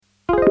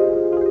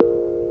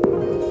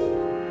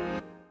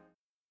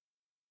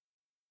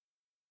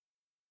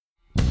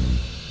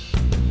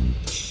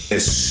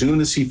as soon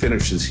as he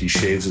finishes, he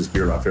shaves his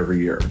beard off every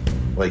year.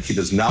 Like, he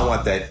does not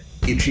want that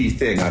itchy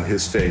thing on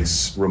his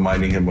face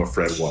reminding him of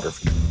Fred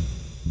Waterfield.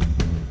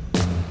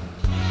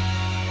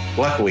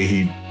 Luckily,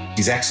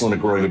 he's excellent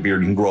at growing a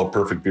beard. He can grow a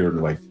perfect beard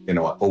in, like,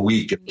 a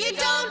week. You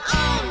don't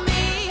own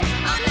me,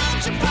 I'm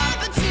not your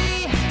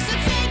property, so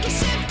take a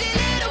shifty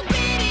little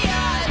beady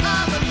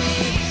eye over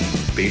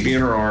me. Baby in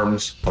her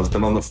arms,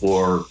 husband on the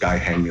floor, guy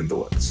hanging in the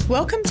woods.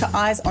 Welcome to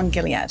Eyes on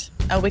Gilead,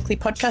 a weekly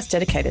podcast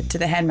dedicated to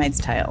The Handmaid's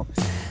Tale.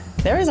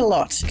 There is a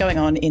lot going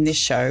on in this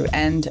show,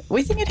 and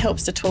we think it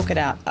helps to talk it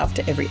out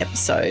after every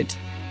episode.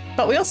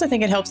 But we also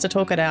think it helps to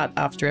talk it out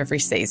after every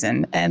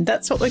season, and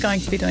that's what we're going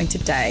to be doing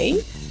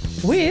today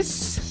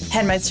with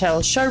Handmaid's Tale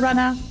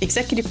showrunner,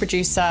 executive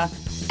producer,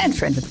 and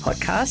friend of the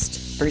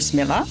podcast, Bruce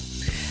Miller.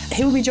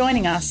 He will be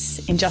joining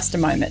us in just a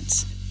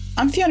moment.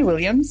 I'm Fiona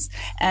Williams,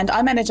 and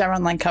I manage our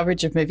online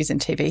coverage of movies and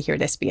TV here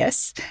at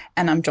SBS,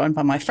 and I'm joined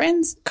by my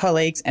friends,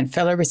 colleagues, and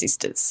fellow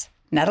resistors.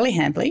 Natalie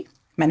Hambley,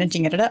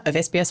 Managing Editor of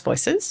SBS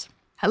Voices.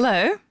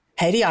 Hello.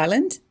 Haydee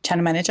Island,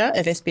 Channel Manager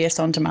of SBS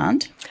On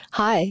Demand.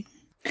 Hi.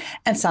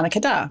 And Sana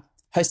Kadar,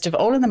 host of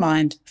All in the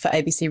Mind for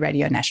ABC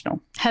Radio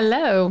National.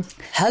 Hello.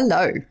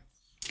 Hello.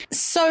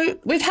 So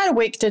we've had a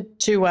week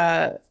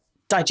to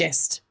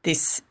digest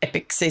this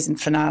epic season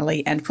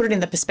finale and put it in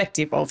the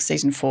perspective of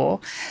season 4.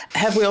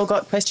 Have we all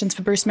got questions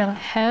for Bruce Miller?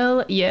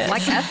 Hell yes.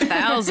 Like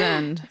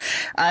 1,000.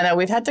 I know,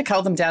 we've had to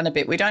cull them down a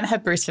bit. We don't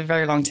have Bruce for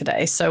very long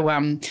today. So,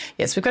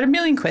 yes, we've got a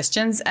million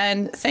questions.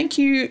 And thank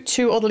you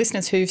to all the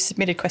listeners who've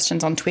submitted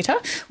questions on Twitter.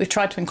 We've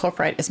tried to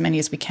incorporate as many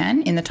as we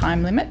can in the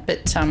time limit.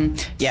 But,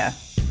 yeah,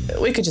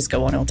 we could just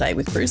go on all day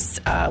with Bruce.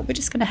 We're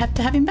just going to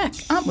have him back,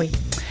 aren't we?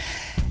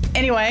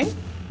 Anyway,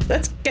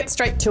 let's get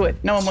straight to it.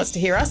 No one wants to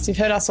hear us. You've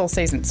heard us all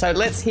season. So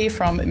let's hear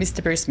from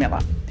Mr. Bruce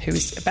Miller, who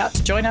is about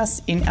to join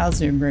us in our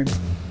Zoom room.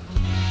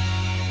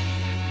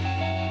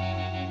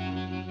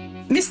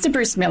 Mr.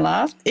 Bruce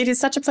Miller, it is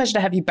such a pleasure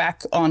to have you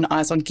back on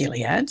Eyes on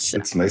Gilead.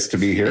 It's nice to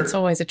be here. It's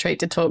always a treat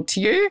to talk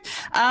to you.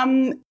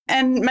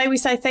 And may we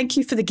say thank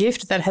you for the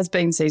gift that has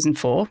been season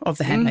 4 of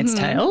The Handmaid's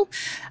Tale.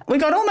 We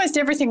got almost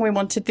everything we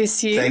wanted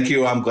this year. Thank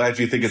you. I'm glad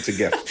you think it's a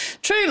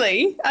gift.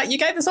 Truly, you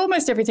gave us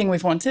almost everything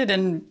we've wanted,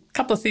 and a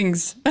couple of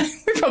things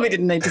we probably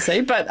didn't need to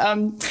see. But,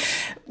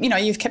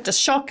 you've kept us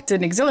shocked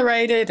and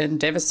exhilarated and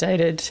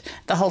devastated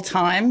the whole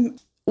time.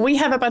 We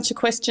have a bunch of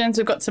questions.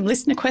 We've got some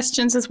listener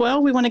questions as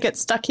well we want to get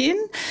stuck in.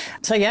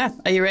 So, yeah,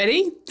 are you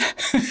ready?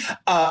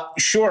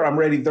 Sure, I'm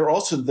ready. They're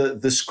also,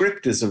 the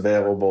script is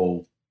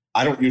available.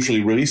 I don't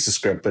usually release the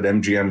script, but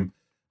MGM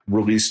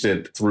released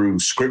it through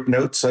Script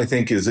Notes, I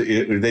think.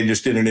 They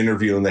just did an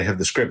interview and they have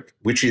the script,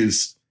 which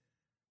is,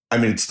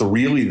 it's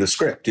really the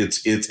script.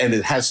 And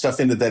it has stuff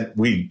in it that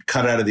we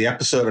cut out of the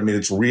episode.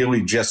 It's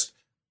really just,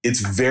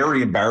 it's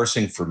very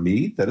embarrassing for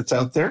me that it's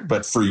out there,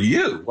 but for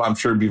you, I'm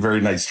sure it'd be very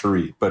nice to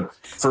read. But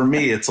for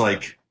me, it's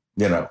like,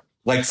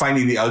 like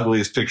finding the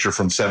ugliest picture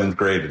from 7th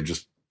grade and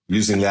just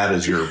using that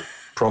as your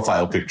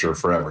profile picture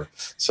forever.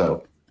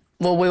 So,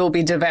 well, we will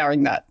be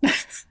devouring that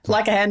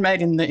like a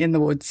handmaid in the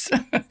woods.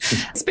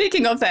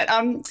 Speaking of that,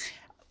 on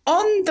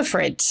the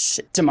Fred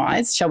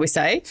demise, shall we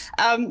say,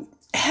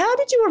 how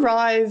did you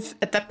arrive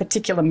at that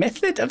particular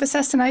method of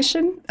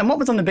assassination, and what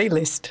was on the B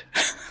list?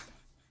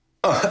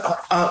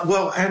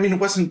 Well, it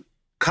wasn't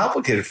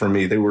complicated for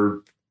me. They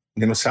were,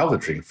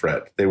 salvaging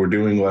Fred. They were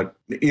doing what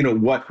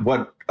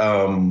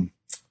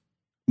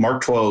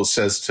Mark Twain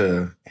says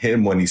to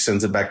him when he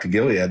sends it back to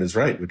Gilead is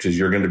right, which is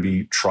you're going to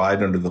be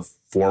tried under the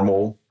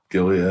formal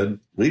Gilead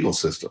legal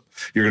system.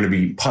 You're going to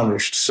be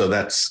punished. So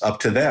that's up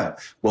to them.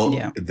 Well,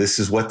 yeah. This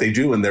is what they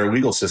do in their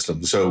legal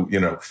system. So,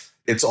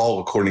 it's all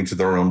according to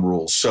their own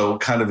rules. So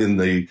kind of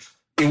it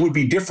would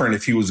be different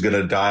if he was going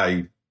to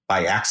die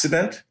by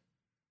accident.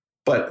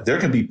 But there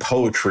can be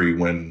poetry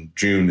when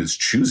June is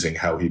choosing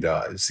how he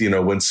dies.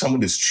 When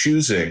someone is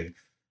choosing,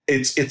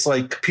 it's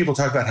like people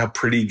talk about how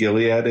pretty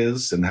Gilead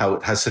is and how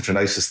it has such a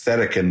nice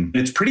aesthetic. And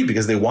it's pretty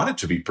because they want it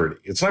to be pretty.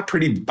 It's not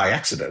pretty by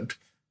accident.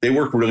 They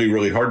work really,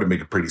 really hard to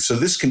make it pretty. So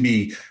this can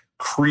be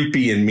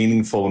creepy and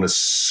meaningful in a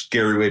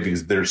scary way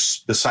because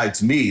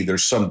besides me,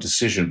 there's some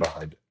decision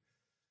behind it.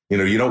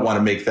 You don't want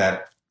to make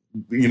that,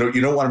 you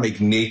don't want to make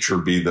nature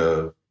be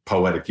the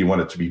poetic. You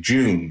want it to be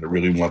June that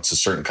really wants a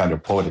certain kind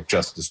of poetic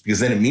justice because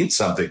then it means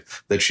something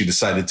that she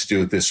decided to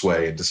do it this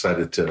way and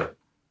decided to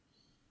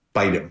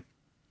bite him.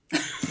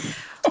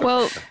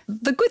 Well,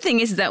 the good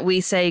thing is that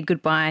we say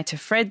goodbye to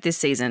Fred this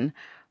season,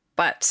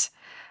 but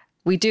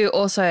we do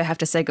also have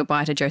to say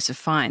goodbye to Joseph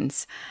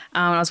Fiennes.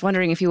 I was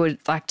wondering if you would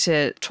like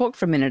to talk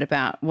for a minute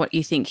about what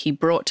you think he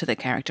brought to the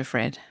character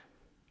Fred.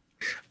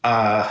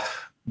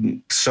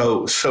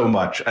 So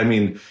much.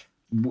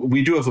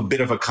 We do have a bit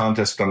of a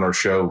contest on our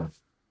show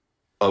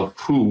of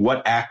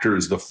what actor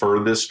is the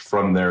furthest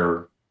from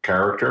their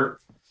character.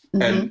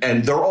 Mm-hmm.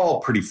 And they're all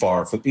pretty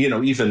far from,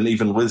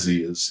 even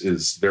Lizzie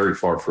is very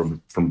far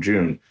from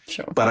June.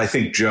 Sure. But I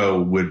think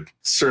Joe would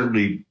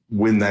certainly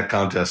win that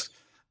contest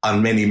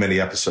on many, many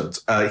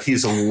episodes.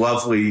 He's a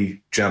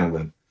lovely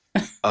gentleman.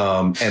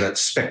 and a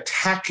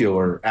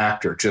spectacular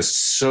actor,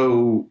 just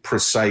so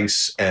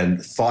precise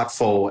and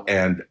thoughtful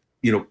and,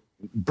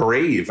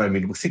 brave. I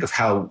mean, think of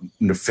how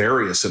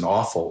nefarious and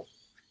awful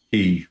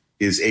he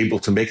is able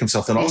to make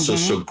himself, and also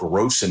so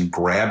gross and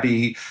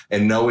grabby,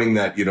 and knowing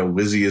that,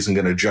 Lizzie isn't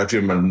going to judge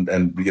him, and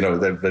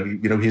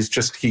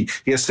that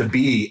he has to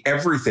be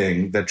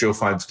everything that Joe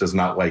Fiennes does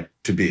not like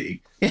to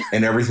be,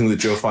 and everything that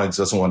Joe Fiennes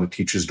doesn't want to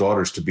teach his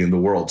daughters to be in the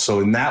world.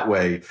 So in that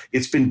way,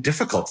 it's been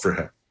difficult for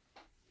him.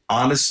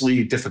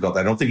 Honestly, difficult.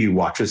 I don't think he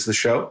watches the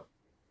show.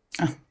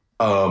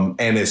 And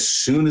as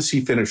soon as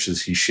he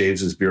finishes, he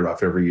shaves his beard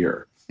off every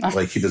year.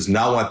 Like, he does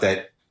not want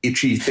that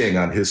itchy thing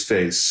on his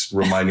face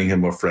reminding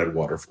him of Fred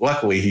Waterford.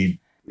 Luckily, he,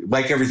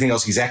 like everything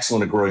else, he's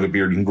excellent at growing a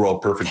beard. He can grow a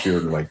perfect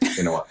beard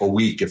in a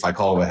week if I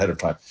call him ahead of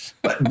time.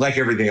 But like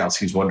everything else,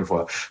 he's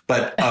wonderful.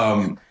 But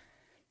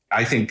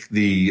I think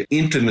the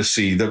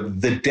intimacy,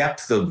 the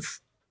depth of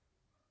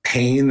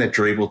pain that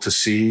you're able to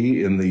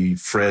see in the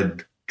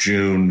Fred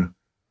June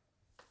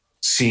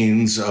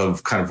scenes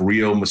of kind of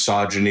real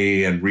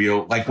misogyny and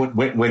real, like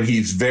when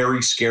he's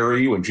very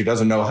scary, when she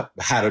doesn't know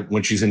how to,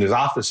 when she's in his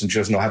office and she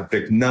doesn't know how to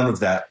pick, none of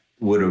that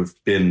would have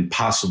been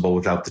possible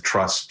without the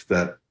trust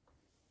that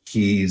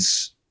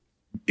he's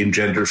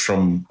engenders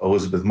from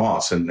Elizabeth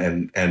Moss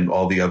and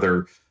all the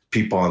other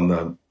people on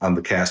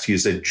the cast. He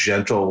is a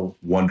gentle,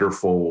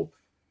 wonderful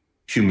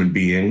human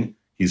being.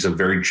 He's a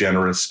very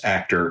generous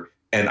actor.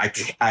 And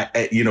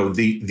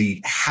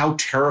the how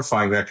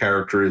terrifying that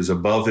character is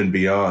above and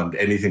beyond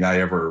anything I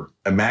ever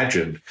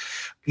imagined,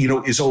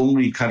 is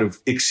only kind of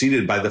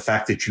exceeded by the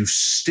fact that you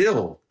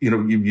still,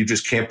 you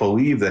just can't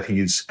believe that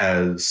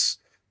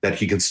that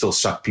he can still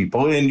suck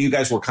people. And you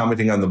guys were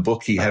commenting on the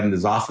book he had in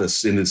his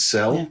office, in his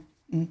cell. Yeah.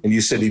 Mm-hmm. And you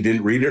said he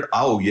didn't read it.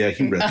 Oh yeah,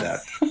 he read that.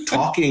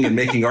 Talking and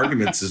making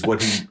arguments is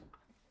what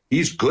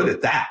he's good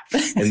at that.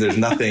 And there's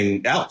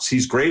nothing else.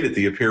 He's great at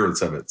the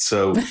appearance of it.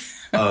 So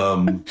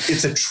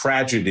it's a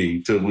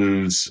tragedy to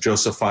lose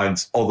Joseph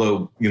Fiennes,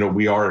 although,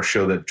 we are a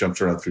show that jumps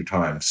around through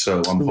time.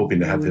 So I'm hoping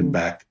to have him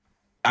back.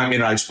 I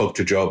mean, I spoke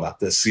to Joe about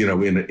this, in a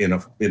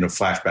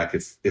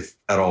flashback, if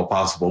at all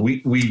possible.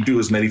 We do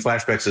as many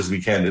flashbacks as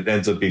we can. It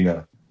ends up being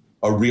a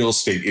real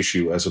estate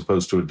issue as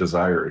opposed to a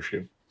desire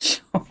issue.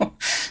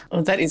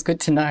 Well, that is good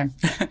to know.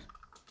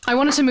 I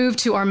wanted to move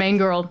to our main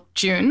girl,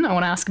 June. I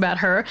want to ask about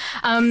her.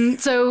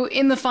 So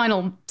in the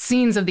final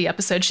scenes of the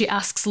episode, she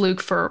asks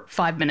Luke for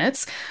 5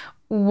 minutes.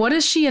 What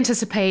does she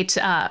anticipate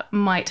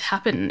might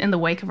happen in the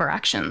wake of her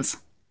actions?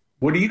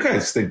 What do you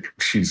guys think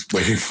she's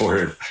waiting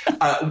for?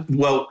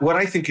 Well, what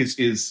I think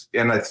is,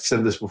 and I've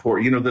said this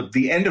before,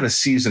 the end of a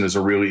season is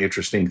a really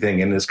interesting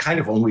thing, and it's kind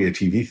of only a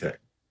TV thing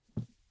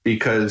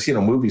because,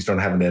 movies don't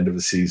have an end of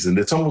a season.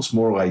 It's almost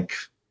more like,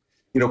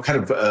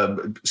 kind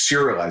of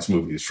serialized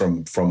movies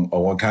from a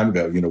long time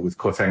ago, with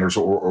cliffhangers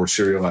or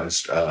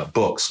serialized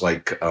books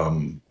like,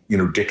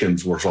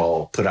 Dickens was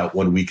all put out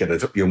 1 week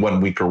at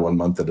 1 week or 1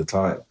 month at a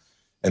time.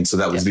 And so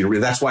that was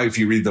that's why if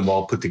you read them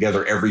all put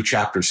together, every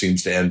chapter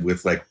seems to end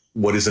with like,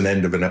 what is an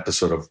end of an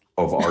episode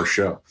of our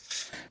show?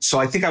 So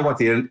I think I want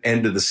the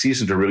end of the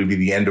season to really be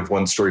the end of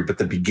one story, but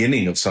the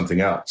beginning of something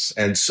else.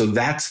 And so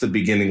that's the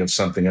beginning of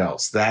something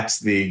else.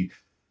 That's the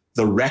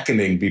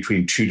reckoning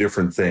between two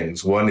different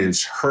things. One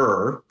is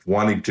her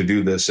wanting to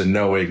do this and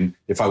knowing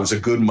if I was a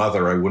good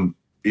mother,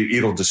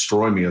 it'll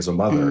destroy me as a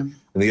mother. And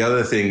the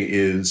other thing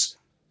is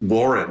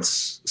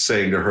Lawrence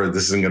saying to her,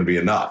 this isn't going to be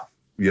enough.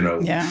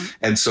 Yeah.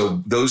 And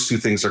so those two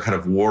things are kind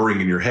of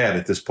warring in your head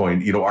at this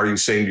point. Are you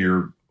saying to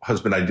your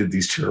husband, I did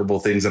these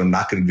terrible things and I'm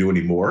not going to do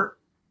anymore?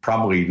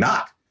 Probably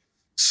not.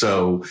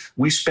 So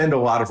we spend a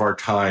lot of our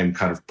time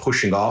kind of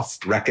pushing off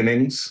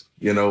reckonings,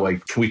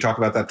 like, can we talk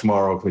about that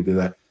tomorrow? Can we do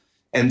that?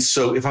 And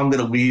so if I'm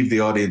going to leave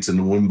the audience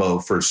in limbo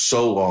for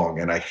so long,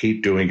 and I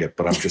hate doing it,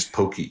 but I'm just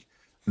pokey,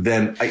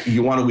 then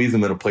you want to leave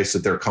them in a place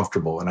that they're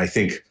comfortable. And I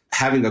think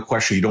having a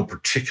question you don't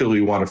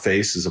particularly want to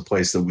face is a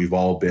place that we've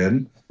all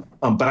been.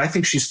 But I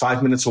think she's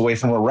 5 minutes away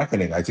from a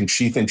reckoning. I think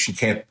she thinks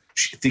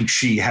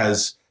she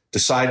has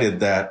decided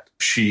that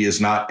she is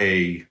not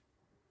a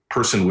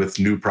person with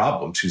new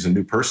problems. She's a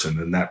new person,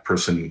 and that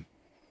person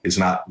is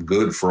not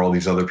good for all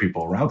these other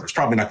people around her. It's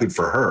probably not good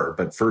for her,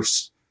 but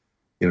first,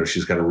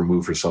 she's got to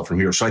remove herself from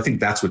here. So I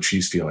think that's what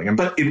she's feeling.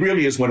 But it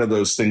really is one of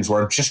those things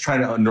where I'm just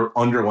trying to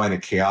underline a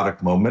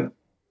chaotic moment.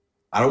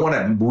 I don't want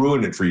to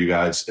ruin it for you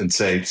guys and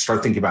say,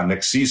 start thinking about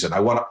next season. I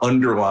want to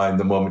underline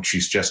the moment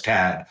she's just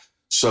had.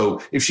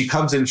 So if she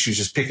comes in, she's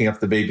just picking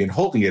up the baby and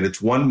holding it,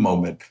 it's one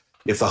moment.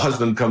 If the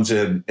husband comes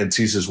in and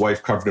sees his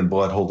wife covered in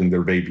blood holding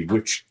their baby,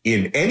 which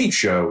in any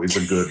show is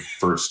a good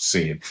first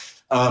scene,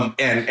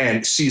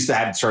 and sees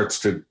that and starts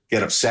to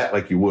get upset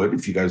like you would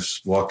if you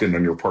guys walked in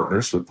on your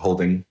partners with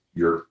holding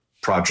your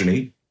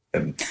progeny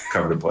and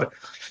covered in blood.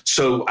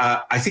 So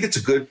I think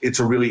it's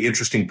a really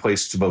interesting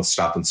place to both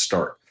stop and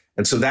start.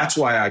 And so that's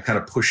why I kind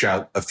of push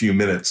out a few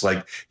minutes.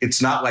 Like,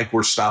 it's not like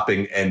we're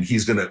stopping and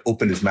he's going to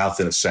open his mouth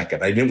in a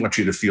second. I didn't want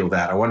you to feel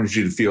that. I wanted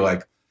you to feel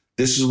like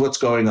this is what's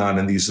going on.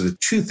 And these are the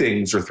 2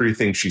 things or 3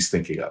 things she's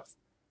thinking of.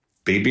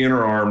 Baby in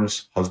her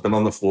arms, husband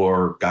on the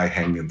floor, guy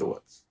hanging in the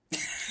woods.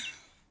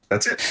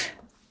 That's it.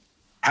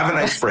 Have a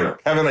nice break.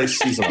 Have a nice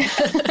season off.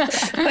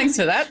 Thanks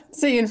for that.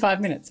 See you in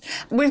 5 minutes.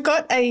 We've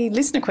got a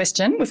listener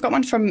question. We've got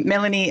one from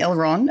Melanie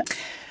Elron.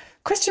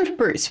 Question for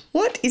Bruce.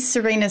 What is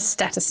Serena's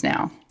status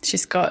now?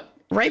 She's got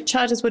rape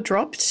charges were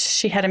dropped.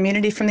 She had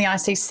immunity from the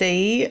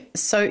ICC.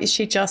 So is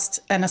she just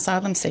an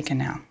asylum seeker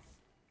now?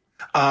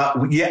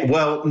 Yeah,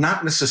 well,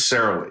 not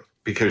necessarily,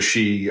 because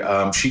she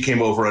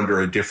came over under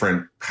a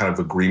different kind of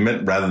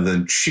agreement rather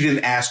than she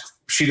didn't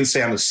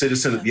say I'm a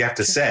citizen. You have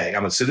to say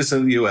I'm a citizen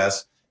of the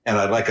U.S. and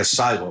I'd like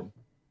asylum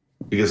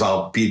because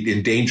I'll be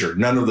in danger.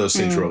 None of those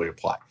things really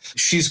apply.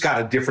 She's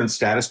got a different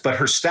status, but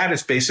her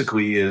status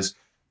basically is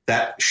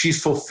that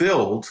she's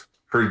fulfilled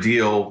her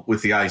deal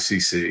with the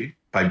ICC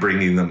by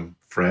bringing them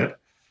Fred.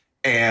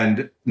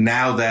 And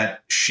now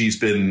that she's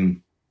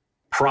been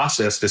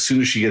processed, as soon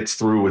as she gets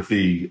through with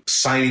the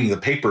signing the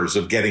papers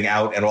of getting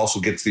out and also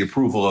gets the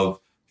approval of,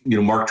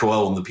 Mark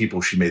Joel and the people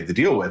she made the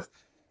deal with,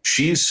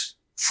 she's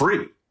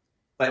free.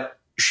 But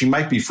she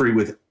might be free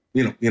with,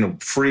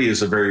 free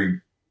is a very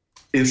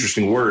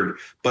interesting word,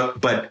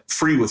 but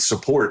free with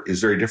support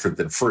is very different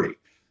than free.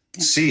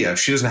 Yeah. Sia,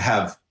 she doesn't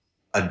have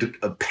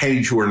a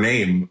penny to her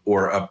name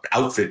or an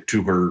outfit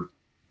to her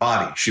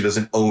body. She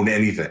doesn't own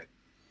anything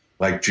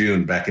like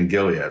June back in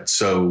Gilead.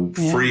 So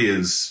free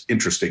is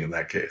interesting in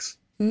that case.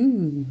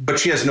 But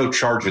she has no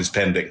charges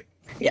pending.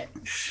 Yeah.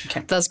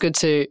 Okay. That's good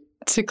to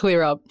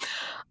clear up.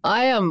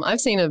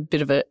 I've seen a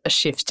bit of a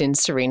shift in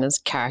Serena's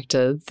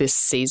character this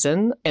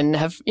season and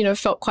have,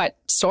 felt quite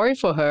sorry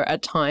for her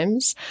at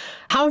times.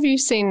 How have you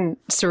seen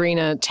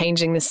Serena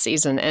changing this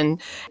season,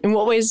 and in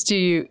what ways do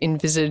you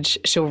envisage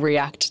she'll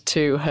react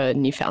to her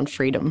newfound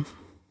freedom?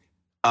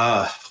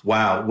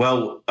 Wow.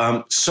 Well,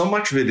 so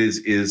much of it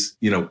is,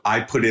 I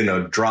put in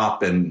a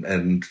drop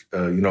and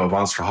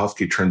Yvonne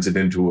Strahovski turns it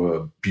into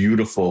a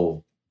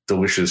beautiful,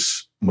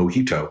 delicious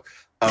mojito.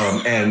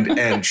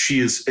 And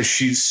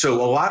she's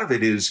so a lot of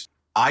it is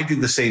I do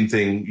the same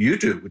thing you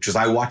do, which is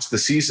I watch the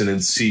season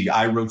and see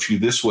I wrote you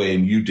this way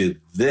and you did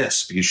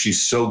this, because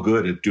she's so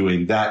good at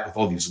doing that with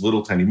all these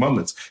little tiny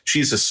moments.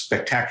 She's a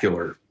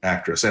spectacular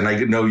actress. And I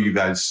know you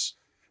guys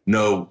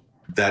know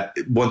that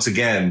once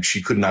again,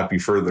 she could not be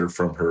further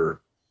from her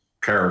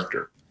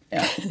character.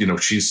 Yeah.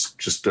 She's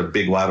just a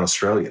big, loud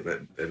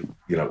Australian and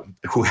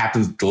who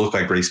happens to look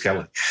like Grace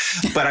Kelly.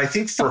 But I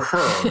think for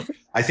her,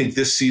 I think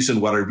this season,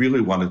 what I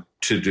really wanted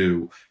to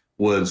do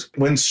was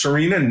when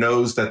Serena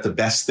knows that the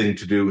best thing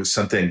to do is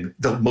something,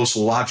 the most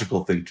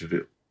logical thing to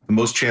do, the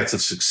most chance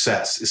of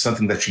success is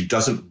something that she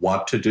doesn't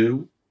want to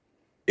do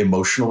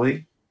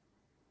emotionally.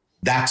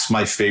 That's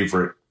my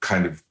favorite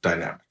kind of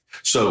dynamic.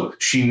 So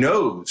she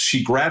knows,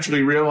 she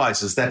gradually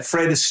realizes that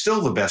Fred is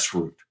still the best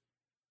route.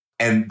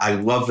 And I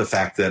love the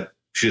fact that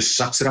she just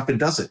sucks it up and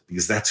does it,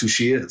 because that's who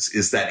she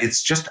is that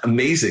it's just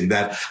amazing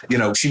that,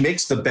 she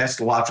makes the best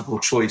logical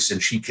choice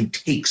and she can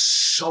take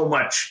so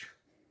much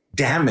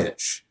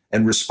damage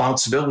and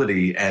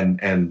responsibility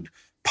and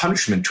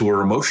punishment to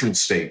her emotional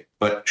state,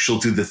 but she'll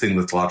do the thing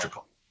that's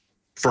logical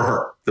for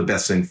her, the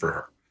best thing for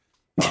her.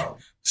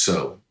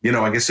 So,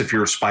 I guess if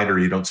you're a spider,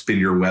 you don't spin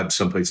your web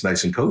someplace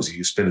nice and cozy.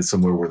 You spin it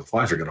somewhere where the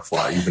flies are going to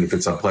fly, even if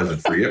it's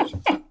unpleasant for you.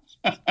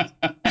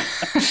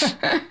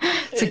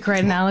 It's a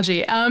great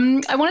analogy.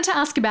 I wanted to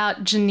ask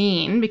about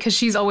Janine, because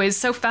she's always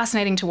so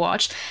fascinating to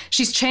watch.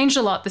 She's changed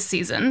a lot this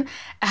season.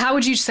 How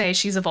would you say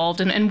she's evolved,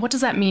 and what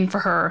does that mean for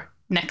her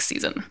next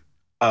season?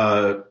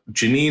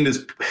 Janine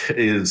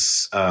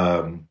is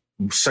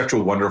such a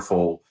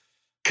wonderful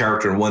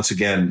character, and once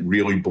again,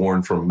 really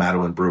born from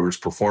Madeline Brewer's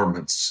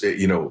performance.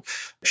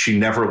 She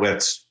never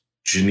lets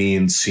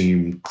Janine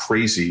seem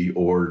crazy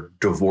or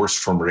divorced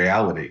from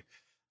reality.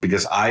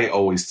 Because I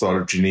always thought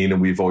of Janine, and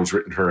we've always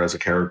written her as a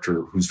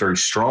character who's very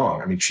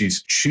strong. I mean,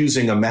 she's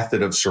choosing a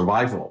method of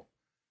survival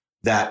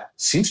that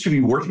seems to be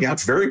working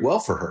out very well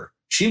for her.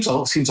 She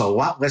seems a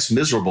lot less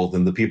miserable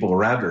than the people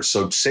around her.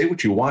 So say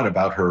what you want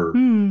about her,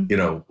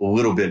 a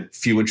little bit,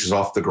 few inches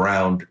off the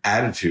ground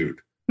attitude.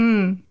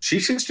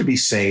 She seems to be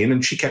sane,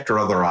 and she kept her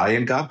other eye,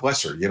 and God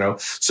bless her,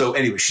 So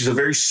anyway, she's a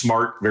very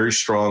smart, very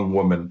strong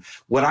woman.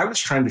 What I was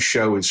trying to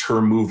show is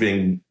her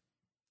moving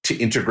to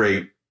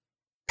integrate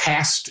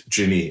past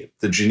Janine,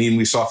 the Janine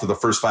we saw for the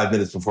first 5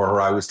 minutes before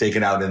her eye was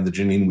taken out, and the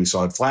Janine we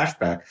saw in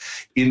flashback,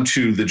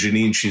 into the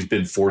Janine she's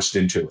been forced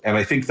into. And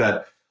I think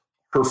that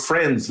her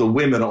friends, the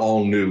women,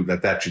 all knew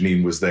that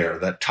Janine was there,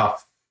 that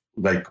tough,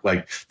 like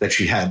that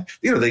she had,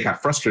 they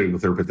got frustrated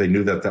with her, but they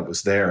knew that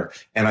was there.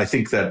 And I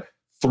think that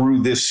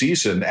through this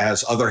season,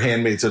 as other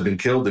handmaids have been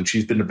killed and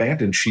she's been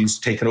abandoned, she's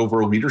taken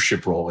over a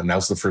leadership role. And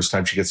now's the first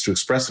time she gets to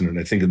express it. And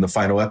I think in the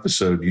final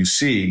episode, you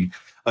see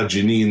a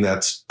Janine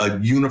that's a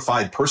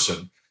unified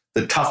person.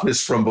 The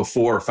toughness from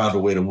before found a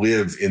way to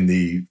live in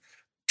the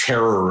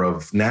terror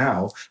of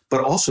now,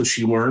 but also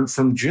she learned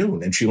from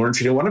June, and she learned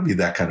she didn't want to be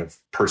that kind of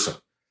person.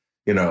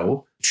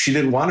 She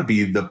didn't want to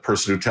be the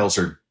person who tells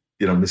her,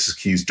 Mrs.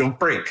 Keyes, don't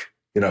break,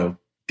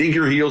 dig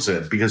your heels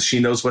in, because she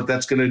knows what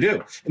that's going to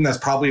do. And that's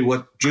probably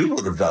what June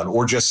would have done,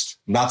 or just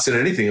not said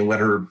anything and let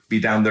her be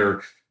down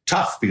there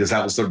tough, because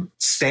that was the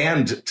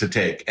stand to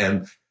take.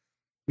 And,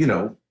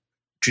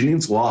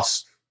 Janine's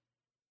lost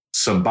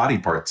some body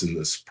parts in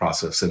this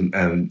process.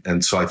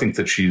 And so I think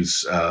that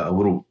she's a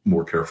little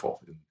more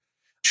careful.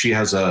 She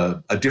has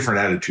a different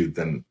attitude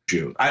than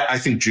June. I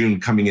think June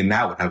coming in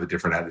now would have a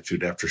different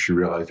attitude after she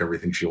realized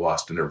everything she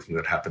lost and everything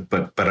that happened.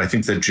 But I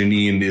think that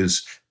Janine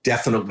is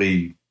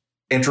definitely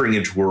entering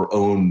into her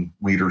own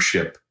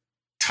leadership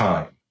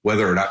time,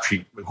 whether or not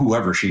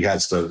whoever she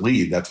has to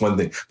lead, that's one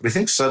thing. But I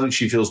think suddenly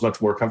she feels much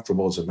more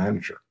comfortable as a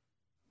manager.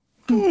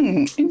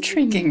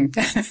 Intriguing.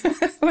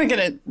 We're going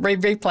to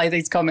replay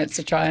these comments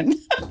to try and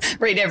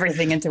read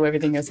everything into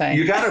everything you're saying.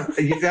 You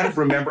gotta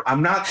remember,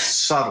 I'm not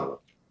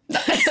subtle.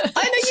 I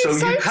know So you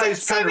said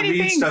guys kind of read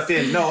things. stuff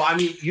in. No, I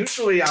mean,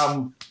 usually,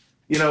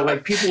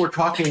 like people were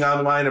talking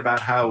online about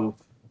how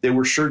they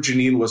were sure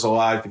Janine was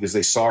alive because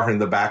they saw her in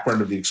the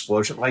background of the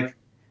explosion. Like,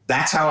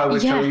 that's how I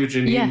would tell you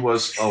Janine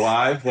was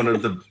alive, one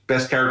of the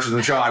best characters in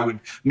the show. I would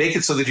make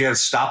it so that you had to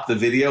stop the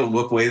video and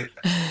look away.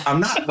 I'm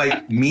not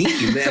like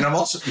mean, and I'm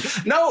also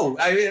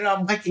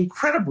I'm like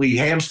incredibly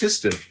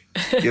ham-fisted.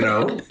 You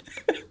know,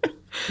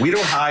 we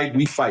don't hide,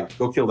 we fight.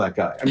 Go kill that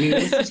guy. I mean,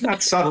 it's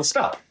not subtle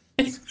stuff.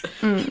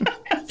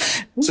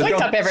 So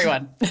Wake up,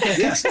 everyone.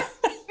 Yes,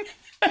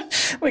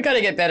 We've got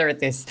to get better at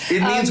this.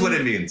 it means what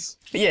it means.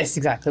 Yes,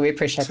 exactly. We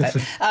appreciate that.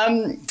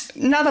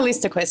 Another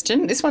listener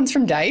question. This one's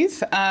from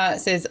Dave. It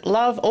says,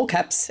 love, all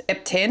caps,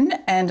 Ep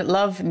 10, and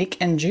love Nick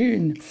and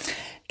June.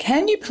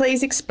 Can you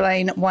please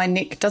explain why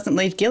Nick doesn't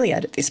leave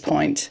Gilead at this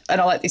point? And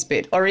I like this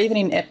bit. Or even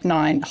in Ep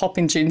 9, hop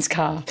in June's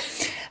car.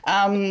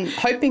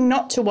 Hoping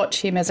not to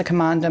watch him as a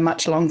commander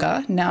much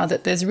longer now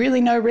that there's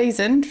really no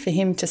reason for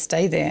him to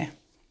stay there.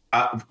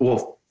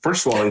 Well,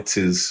 first of all, it's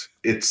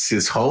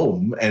his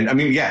home. And I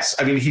mean, yes,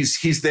 I mean,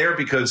 he's there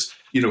because,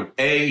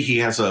 he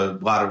has a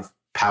lot of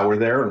power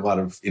there and a lot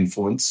of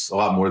influence, a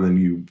lot more than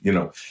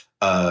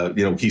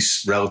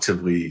he's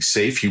relatively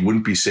safe. He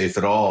wouldn't be safe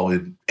at all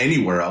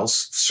anywhere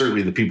else.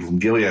 Certainly the people from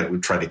Gilead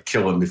would try to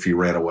kill him if he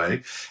ran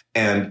away.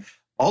 And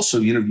also,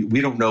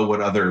 we don't know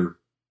what other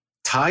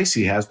ties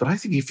he has, but I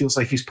think he feels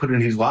like he's put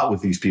in his lot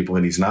with these people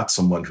and he's not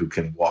someone who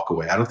can walk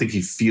away. I didn't think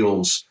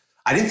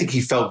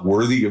he felt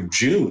worthy of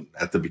June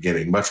at the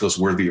beginning, much less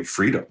worthy of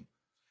freedom.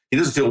 He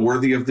doesn't feel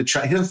worthy of he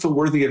doesn't feel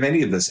worthy of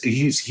any of this.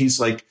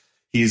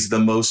 He's the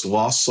most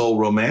lost soul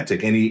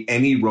romantic.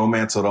 Any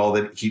romance at all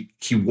that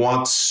he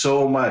wants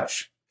so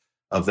much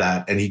of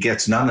that and he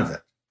gets none of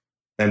it.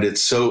 And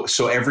it's so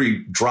every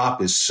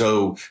drop is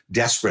so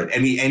desperate.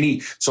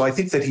 So I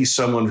think that he's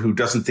someone who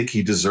doesn't think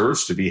he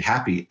deserves to be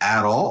happy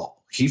at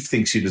all. He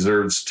thinks he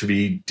deserves to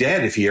be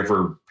dead if he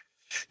ever,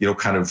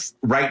 kind of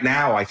right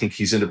now, I think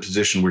he's in a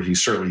position where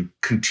he's certainly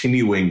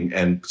continuing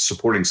and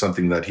supporting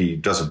something that he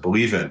doesn't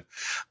believe in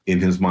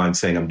his mind,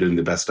 saying, I'm doing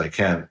the best I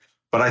can.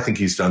 But I think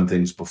he's done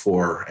things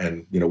before.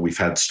 And, we've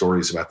had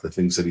stories about the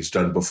things that he's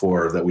done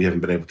before that we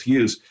haven't been able to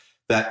use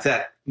that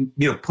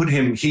put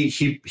him,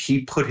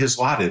 he put his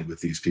lot in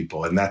with these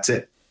people and that's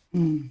it.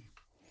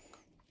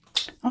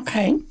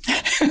 Okay.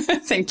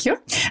 Thank you.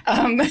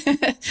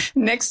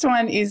 Next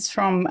one is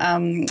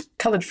from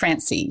Coloured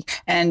Francie,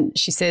 and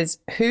she says,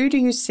 who do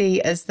you see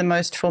as the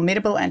most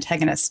formidable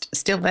antagonist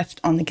still left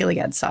on the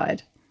Gilead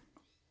side?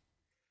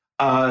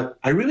 I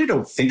really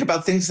don't think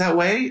about things that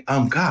way.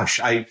 In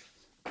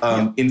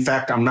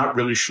fact, I'm not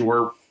really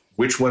sure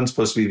which one's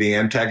supposed to be the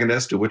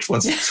antagonist or which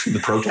one's supposed to be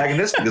the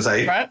protagonist because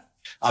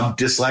I'm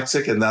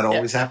dyslexic and that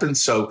always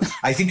happens. So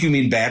I think you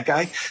mean bad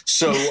guy.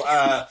 So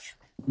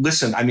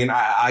listen, I mean,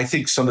 I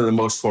think some of the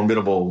most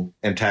formidable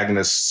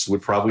antagonists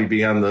would probably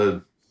be on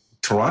the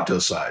Toronto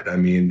side.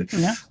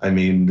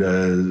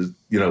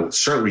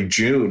 Certainly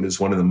June is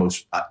one of the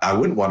most, I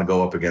wouldn't want to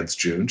go up against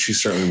June.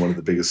 She's certainly one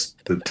of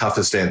the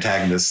toughest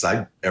antagonists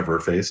I'd ever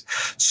faced.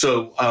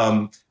 So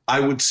I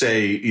would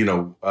say,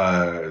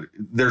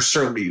 there's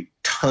certainly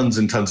tons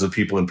and tons of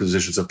people in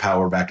positions of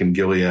power back in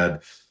Gilead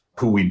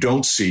who we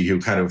don't see,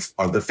 who kind of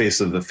are the face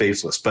of the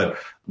faceless. But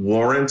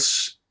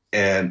Lawrence,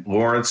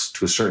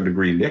 to a certain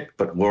degree, Nick,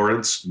 but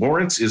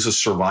Lawrence is a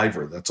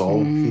survivor. That's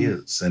all he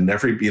is. And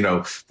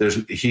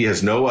he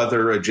has no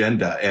other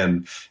agenda.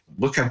 And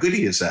look how good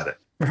he is at it.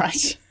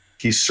 Right.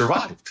 He's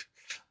survived.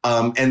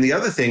 And the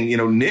other thing,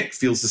 Nick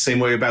feels the same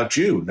way about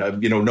June.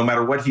 No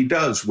matter what he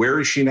does, where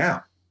is she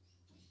now?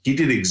 He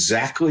did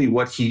exactly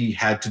what he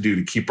had to do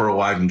to keep her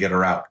alive and get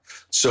her out.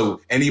 So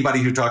anybody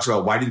who talks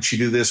about why didn't she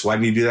do this? Why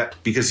didn't he do that?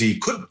 Because he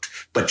couldn't,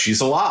 but she's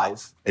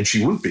alive and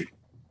she wouldn't be.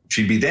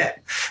 She'd be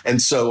dead.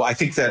 And so I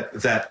think that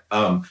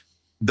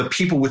the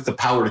people with the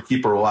power to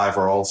keep her alive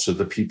are also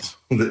the people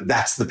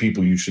that's the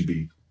people you should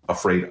be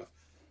afraid of.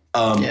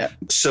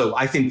 So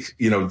I think,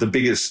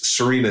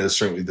 Serena is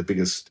certainly the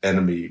biggest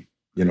enemy,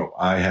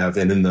 I have,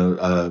 and in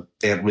the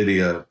Aunt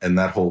Lydia and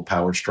that whole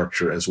power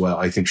structure as well.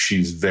 I think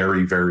she's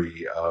very,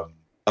 very,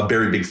 a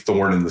very big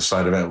thorn in the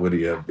side of Aunt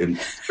Lydia,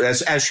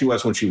 as she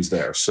was when she was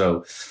there.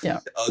 So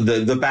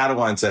the battle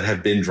lines that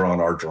have been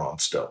drawn are drawn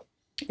still.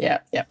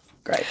 Yeah.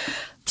 Great.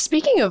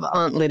 Speaking of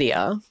Aunt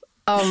Lydia,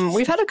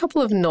 we've had a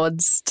couple of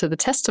nods to the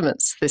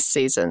Testaments this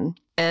season,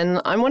 and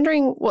I'm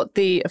wondering what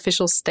the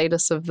official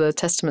status of the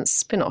Testaments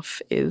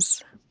spin-off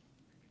is.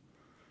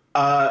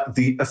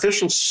 The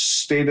official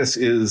status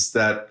is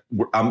that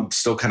I'm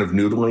still kind of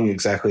noodling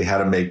exactly how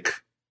to make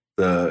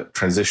the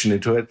transition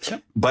into it.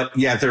 Sure. But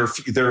yeah, there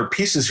are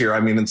pieces here. I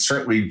mean, and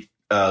certainly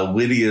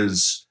Lydia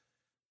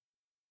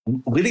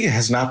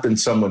has not been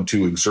someone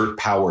to exert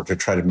power, to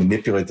try to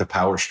manipulate the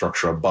power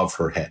structure above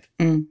her head,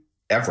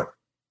 ever.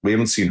 We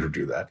haven't seen her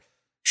do that.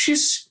 She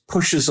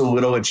pushes a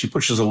little, and she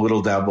pushes a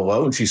little down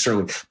below, and she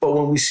certainly. But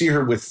when we see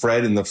her with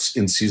Fred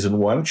in season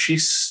 1,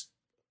 she's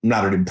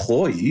not an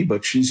employee,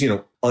 but she's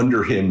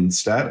under him in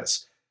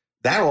status.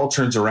 That all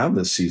turns around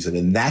this season,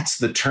 and that's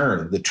the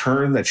turn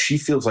that she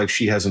feels like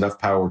she has enough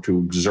power to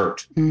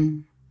exert.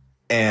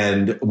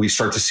 And we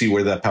start to see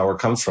where that power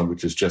comes from,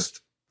 which is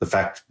just the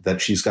fact that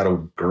she's got a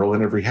girl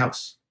in every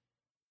house.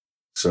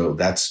 So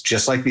that's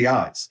just like the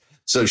eyes.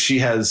 So she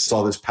has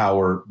all this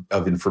power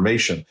of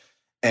information.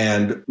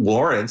 And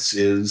Lawrence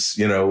is,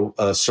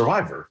 a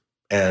survivor.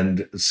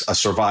 And a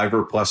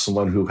survivor plus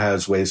someone who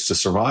has ways to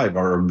survive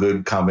are a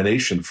good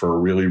combination for a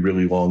really,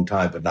 really long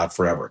time, but not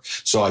forever.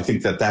 So I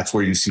think that that's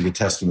where you see the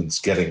testaments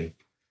getting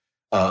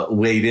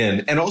laid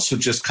in. And also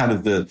just kind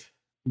of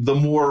the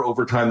more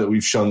over time that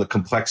we've shown the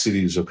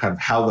complexities of kind of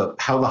how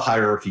the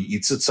hierarchy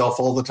eats itself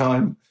all the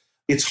time.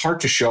 It's hard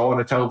to show on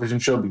a television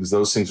show because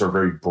those things are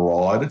very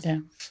broad. Yeah.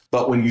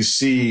 But when you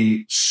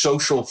see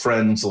social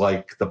friends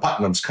like the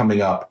Putnams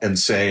coming up and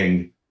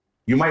saying,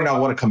 you might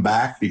not want to come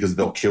back because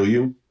they'll kill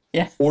you.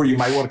 Yeah. Or you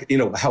might want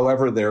to,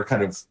 however they're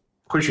kind of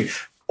pushing,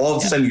 all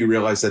of a sudden you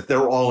realize that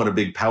they're all in a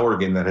big power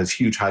game that has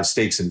huge high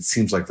stakes, and it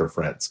seems like they're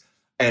friends.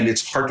 And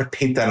it's hard to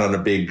paint that on a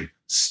big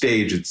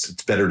stage. It's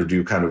better to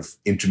do kind of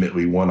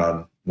intimately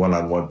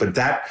one-on-one. But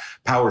that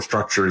power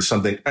structure is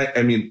something,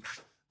 I mean,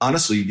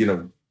 honestly,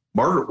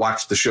 Margaret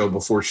watched the show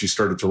before she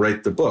started to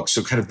write the book.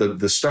 So kind of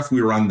the stuff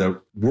we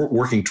were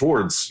working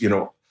towards,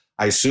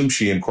 I assume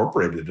she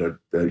incorporated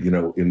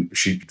it,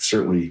 she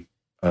certainly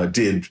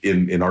did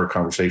in our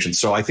conversation.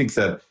 So I think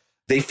that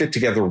they fit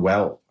together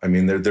well. I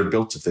mean, they're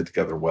built to fit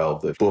together well.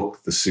 The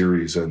book, the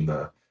series, and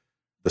the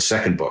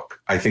second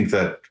book. I think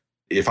that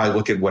if I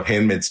look at what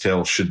Handmaid's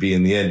Tale should be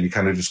in the end, you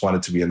kind of just want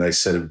it to be a nice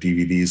set of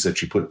DVDs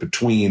that you put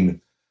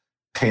between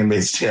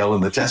Handmaid's Tale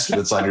and the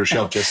Testaments on your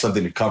shelf, just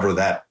something to cover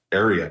that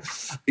area.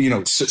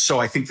 So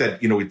I think that,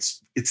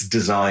 it's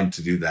designed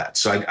to do that.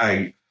 So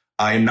I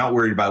am not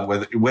worried about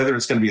whether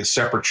it's going to be a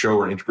separate show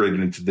or integrated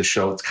into the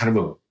show. It's kind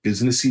of a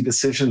businessy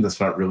decision.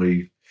 That's not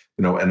really,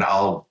 and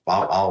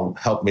I'll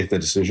help make the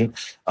decision.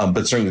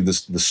 But certainly the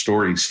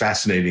story is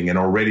fascinating, and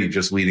already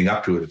just leading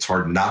up to it, it's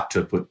hard not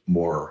to put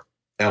more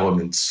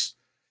elements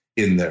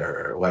in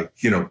there. Like,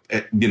 we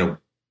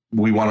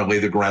want to lay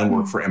the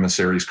groundwork for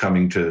emissaries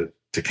coming to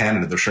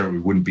Canada. There certainly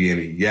wouldn't be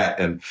any yet.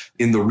 And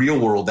in the real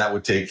world, that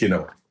would take,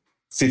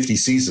 50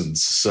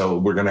 seasons. So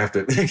we're going to have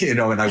to,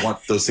 and I want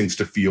those things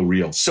to feel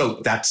real.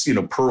 So that's,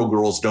 Pearl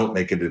Girls don't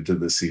make it into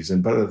this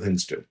season, but other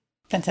things do.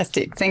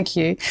 Fantastic. Thank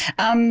you.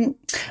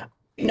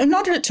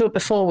 Nodded to it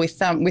before with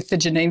the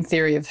Janine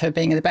theory of her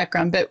being in the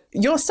background, but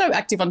you're so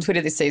active on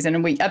Twitter this season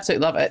and we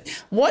absolutely love it.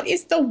 What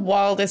is the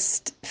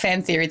wildest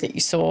fan theory that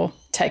you saw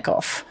take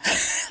off?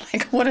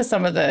 Like, what are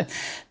some of the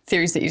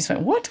theories that you just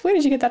went, what? Where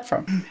did you get that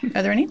from?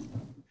 Are there any?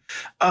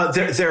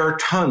 There are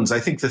tons. I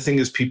think the thing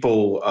is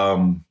people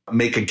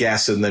make a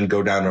guess and then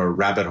go down a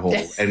rabbit hole.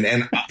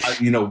 And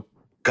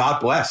God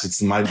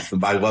bless.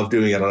 I love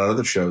doing it on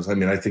other shows. I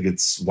mean, I think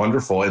it's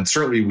wonderful. And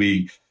certainly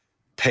we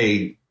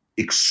pay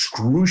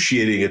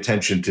excruciating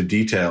attention to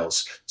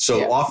details.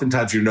 So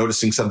oftentimes you're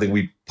noticing something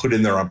we put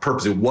in there on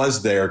purpose. It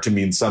was there to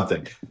mean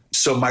something.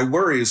 So my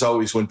worry is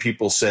always when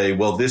people say,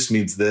 well, this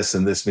means this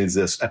and this means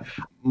this.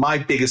 My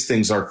biggest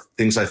things are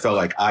things I felt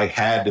like I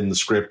had in the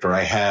script, or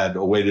I had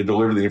a way to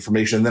deliver the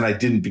information, and then I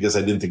didn't because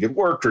I didn't think it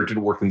worked, or it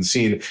didn't work in the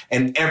scene.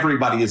 And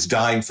everybody is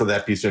dying for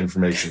that piece of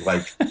information.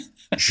 Like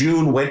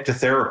June went to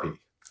therapy,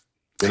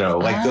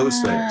 like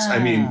those things. I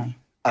mean,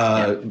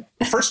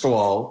 first of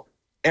all,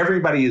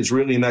 everybody is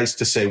really nice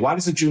to say, why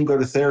doesn't June go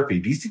to therapy?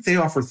 Do you think they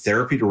offer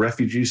therapy to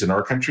refugees in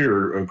our country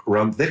or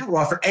around? They don't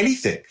offer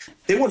anything.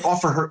 They wouldn't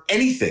offer her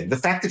anything. The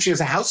fact that she has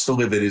a house to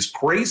live in is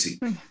crazy.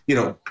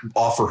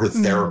 Offer her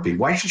therapy.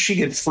 Why should she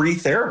get free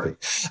therapy?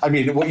 I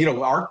mean,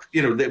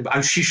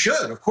 she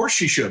should. Of course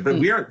she should. But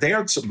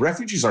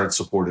refugees aren't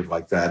supported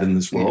like that in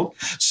this world.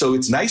 So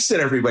it's nice that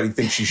everybody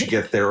thinks she should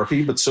get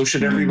therapy, but so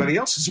should everybody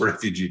else who's a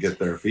refugee get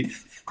therapy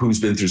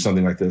who's been through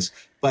something like this.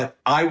 But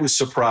I was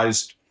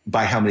surprised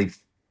by how many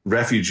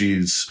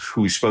refugees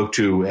who we spoke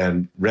to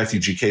and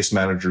refugee case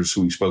managers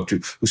who we spoke to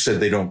who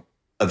said they don't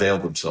avail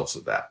themselves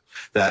of that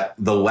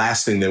the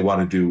last thing they want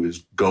to do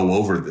is go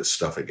over this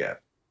stuff again.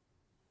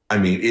 I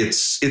mean,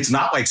 it's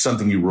not like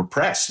something you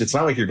repressed. It's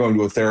not like you're going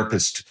to a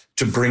therapist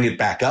to bring it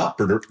back up,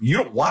 or you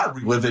don't want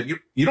to relive it.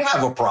 You don't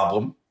have a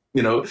problem,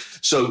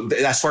 So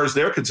as far as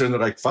they're concerned,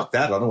 they're like, fuck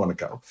that. I don't want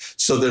to go.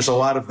 So there's a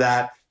lot of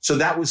that. So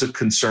that was a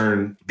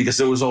concern because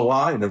there was a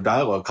line of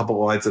dialogue, a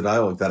couple of lines of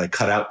dialogue that I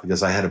cut out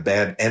because I had a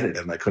bad edit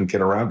and I couldn't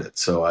get around it.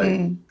 So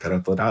I cut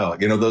out the dialogue,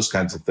 those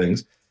kinds of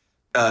things.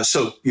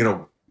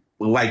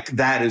 Like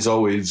that is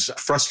always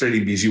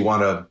frustrating because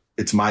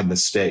it's my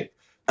mistake.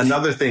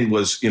 Another thing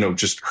was,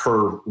 just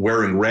her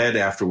wearing red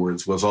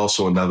afterwards was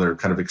also another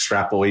kind of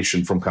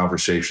extrapolation from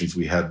conversations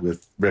we had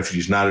with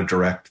refugees, not a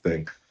direct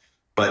thing,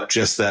 but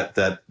just that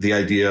the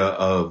idea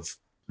of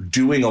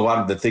doing a lot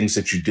of the things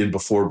that you did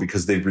before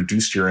because they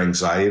reduced your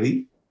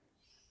anxiety.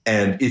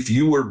 And if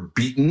you were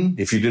beaten,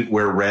 if you didn't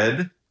wear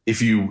red,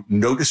 if you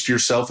noticed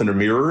yourself in a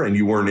mirror and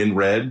you weren't in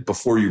red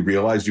before you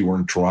realized you were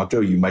in Toronto,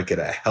 you might get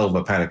a hell of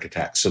a panic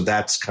attack. So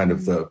that's kind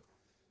of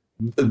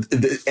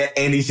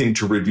anything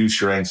to reduce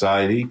your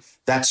anxiety.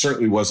 That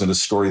certainly wasn't a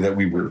story that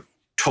we were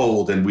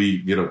told. And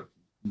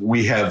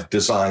we have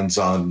designs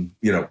on,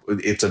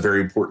 it's a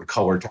very important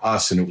color to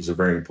us, and it was a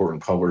very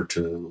important color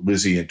to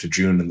Lizzie and to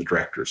June and the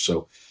director.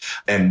 So,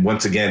 and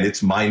once again,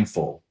 it's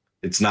mindful.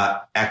 It's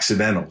not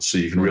accidental. So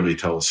you can really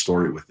tell a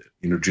story with it.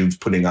 June's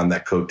putting on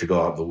that coat to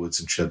go out in the woods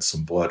and shed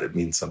some blood. It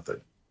means something.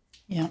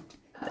 Yeah.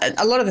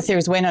 A lot of the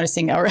theories we're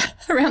noticing are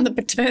around the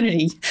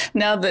paternity.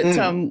 Now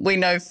that we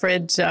know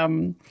Fred,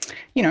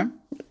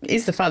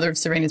 is the father of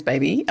Serena's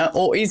baby,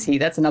 or is he?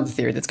 That's another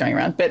theory that's going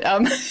around. But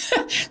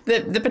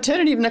the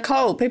paternity of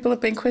Nicole, people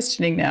have been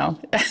questioning now.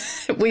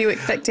 Were you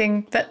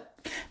expecting that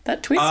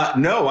twist?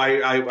 No,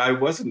 I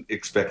wasn't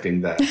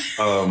expecting that.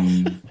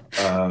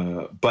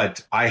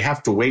 But I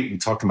have to wait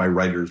and talk to my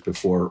writers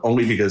before,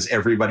 only because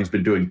everybody's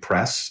been doing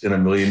press in a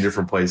million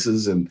different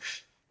places, and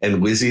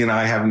Lizzie and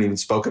I haven't even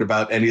spoken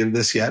about any of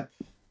this yet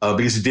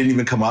because it didn't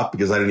even come up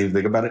because I didn't even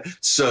think about it.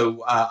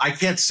 So I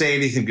can't say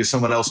anything because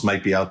someone else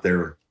might be out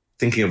there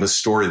thinking of a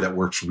story that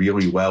works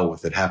really well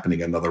with it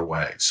happening another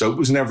way. So it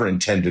was never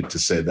intended to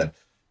say that,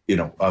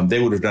 they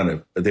would have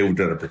done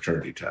a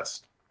paternity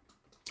test.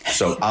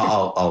 So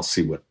I'll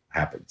see what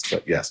happens.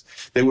 But yes,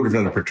 they would have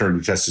done a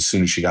paternity test as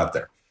soon as she got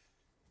there.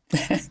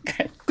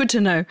 Good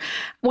to know.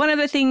 One of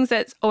the things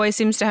that always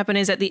seems to happen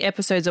is that the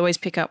episodes always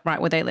pick up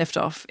right where they left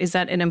off. Is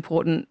that an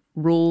important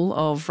rule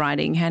of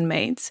writing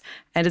Handmaids?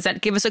 And does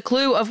that give us a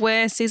clue of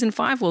where season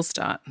 5 will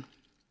start?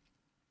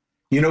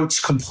 It's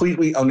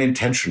completely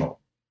unintentional.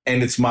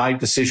 And it's my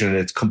decision, and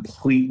it's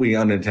completely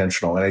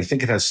unintentional. And I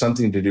think it has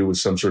something to do with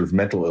some sort of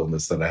mental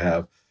illness that I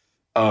have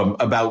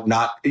about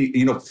not,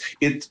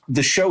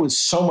 the show is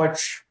so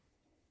much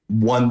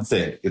one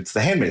thing. It's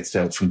The Handmaid's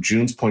Tale. It's from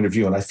June's point of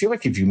view. And I feel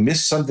like if you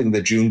miss something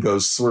that June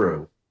goes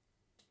through,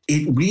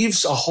 it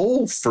leaves a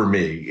hole for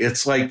me.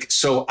 It's like,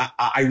 so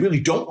I really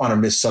don't want to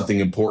miss something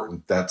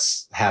important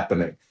that's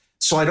happening.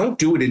 So I don't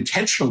do it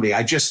intentionally.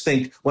 I just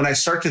think when I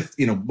start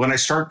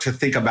to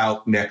think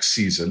about next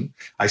season,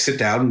 I sit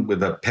down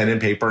with a pen and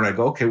paper and I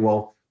go, okay,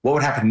 well, what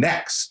would happen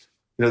next?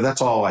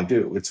 That's all I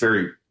do. It's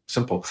very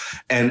simple.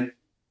 And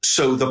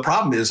so the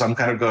problem is I'm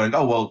kind of going,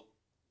 oh, well,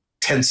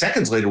 10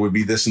 seconds later would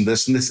be this and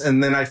this and this.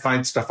 And then I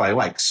find stuff I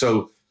like.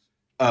 So,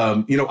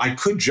 I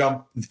could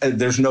jump.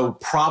 There's no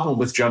problem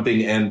with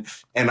jumping. And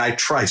I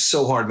try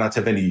so hard not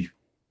to have any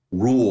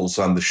rules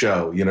on the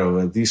show.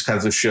 These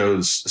kinds of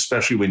shows,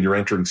 especially when you're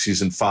entering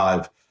season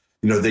 5,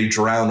 they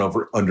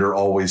drown under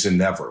always and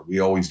never. We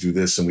always do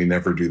this and we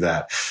never do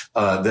that.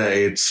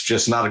 It's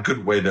just not a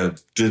good way to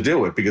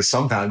do it, because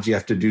sometimes you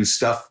have to do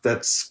stuff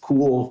that's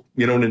cool,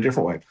 in a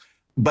different way.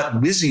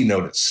 But Lizzie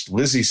noticed.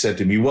 Lizzie said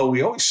to me, well,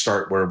 we always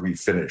start where we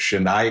finish.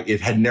 And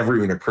it had never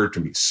even occurred to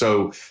me.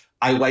 So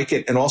I like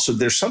it. And also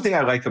there's something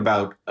I like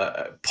about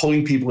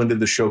pulling people into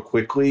the show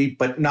quickly,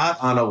 but not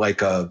on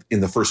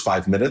in the first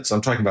 5 minutes.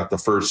 I'm talking about the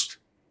first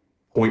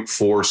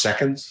 0.4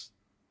 seconds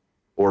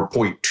or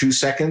 0.2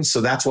 seconds.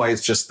 So that's why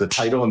it's just the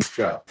title and the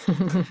show.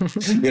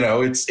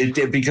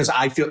 Because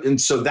I feel, and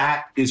so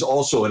that is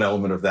also an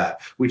element of that,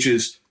 which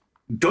is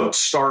don't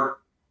start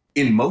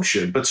in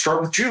motion, but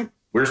start with June.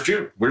 Where's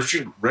June? Where's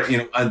June?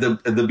 Right? At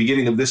the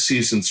beginning of this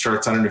season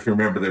starts, I don't know if you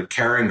remember, they're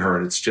carrying her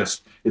and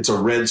it's a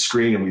red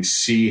screen and we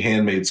see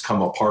handmaids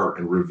come apart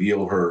and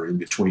reveal her in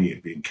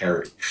between being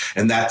carried.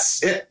 And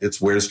that's it.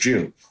 It's where's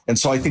June? And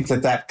so I think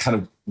that kind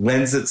of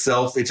lends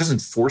itself. It doesn't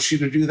force you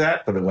to do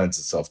that, but it lends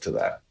itself to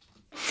that.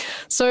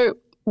 So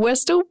we're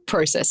still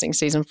processing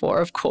season 4,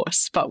 of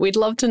course, but we'd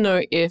love to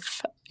know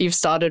if you've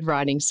started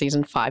writing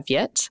season 5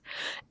 yet,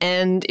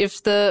 and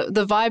if the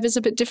vibe is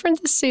a bit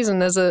different this season.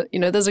 There's a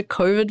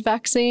COVID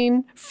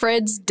vaccine.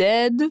 Fred's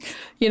dead.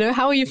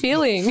 How are you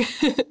feeling?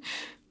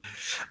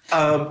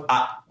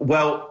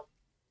 Well,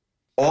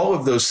 all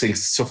of those things.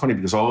 It's so funny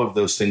because all of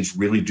those things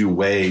really do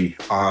weigh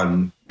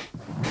on,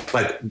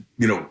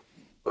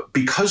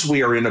 because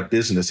we are in a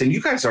business, and you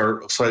guys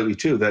are slightly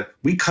too, that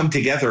we come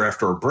together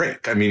after a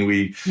break. I mean,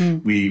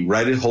 we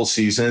write a whole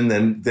season,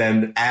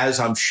 then as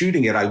I'm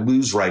shooting it, I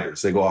lose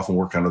writers. They go off and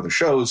work on other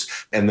shows,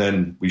 and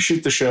then we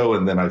shoot the show,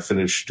 and then I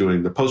finish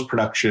doing the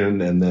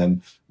post-production, and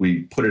then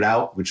we put it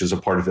out, which is a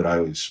part of it I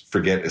always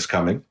forget is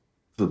coming.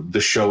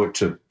 The show it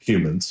to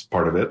humans,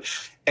 part of it.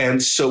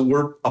 And so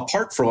we're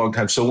apart for a long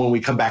time. So when we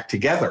come back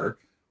together,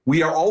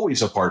 we are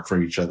always apart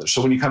from each other.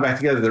 So when you come back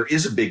together, there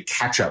is a big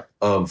catch-up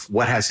of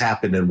what has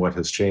happened and what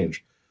has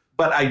changed.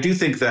 But I do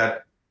think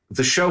that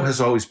the show has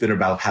always been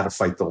about how to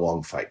fight the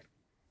long fight,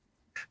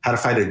 how to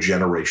fight a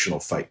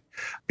generational fight,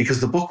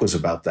 because the book was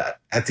about that.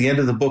 At the end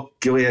of the book,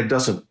 Gilead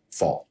doesn't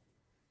fall.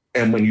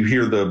 And when you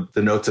hear the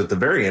notes at the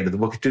very end of the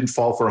book, it didn't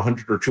fall for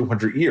 100 or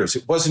 200 years.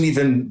 It wasn't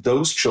even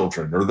those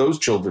children or those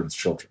children's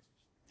children.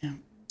 Yeah.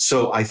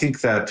 So I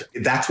think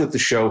that's what the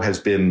show has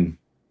been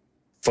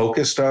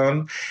focused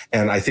on.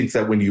 And I think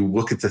that when you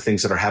look at the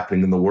things that are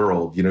happening in the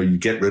world, you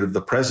get rid of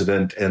the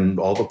president and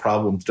all the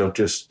problems don't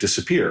just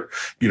disappear.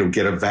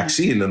 Get a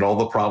vaccine and all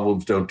the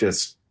problems don't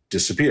just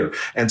disappear.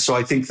 And so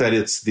I think that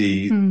it's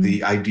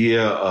the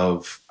idea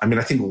of,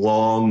 I think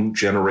long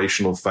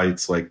generational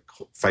fights like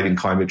fighting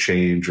climate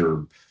change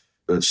or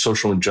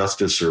social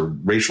injustice or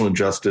racial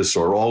injustice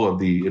or all of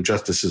the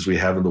injustices we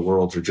have in the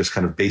world are just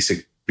kind of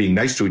basic being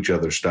nice to each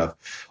other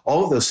stuff.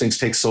 All of those things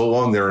take so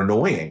long, they're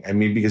annoying.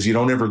 Because you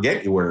don't ever get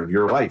anywhere in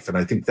your life. And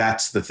I think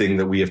that's the thing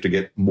that we have to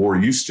get more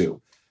used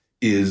to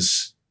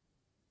is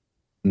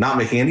not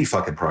making any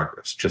fucking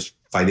progress, just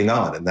fighting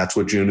on. And that's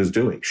what June is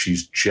doing.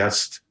 She's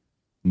just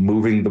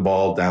moving the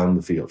ball down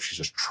the field. She's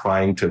just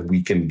trying to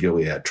weaken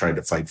Gilead, trying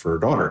to fight for her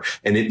daughter.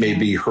 And it may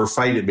be her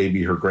fight, it may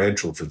be her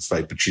grandchildren's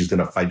fight, but she's going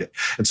to fight it.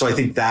 And so I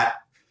think that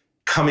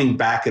coming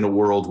back in a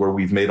world where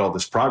we've made all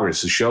this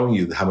progress is showing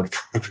you how much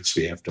progress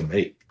we have to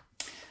make.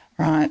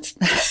 Right.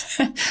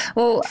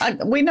 Well,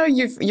 we know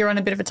you're on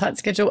a bit of a tight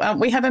schedule.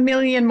 We have a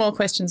million more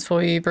questions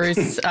for you,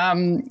 Bruce.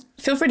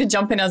 Feel free to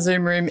jump in our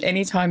Zoom room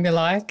anytime you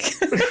like.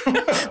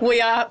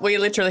 We're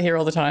literally here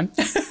all the time.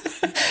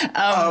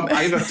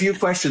 I have a few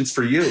questions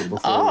for you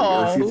before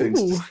or a few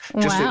things.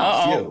 Just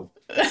a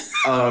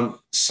few.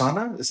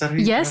 Sana, is that who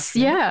you Yes,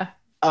 yeah.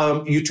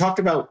 You talked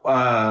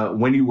about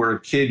when you were a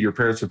kid, your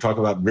parents would talk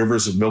about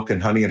rivers of milk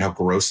and honey and how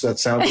gross that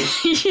sounded.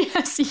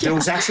 Yes, yeah. There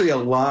was actually a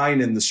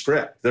line in the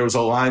script. There was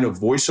a line of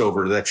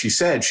voiceover that she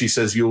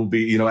says, you'll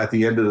be, at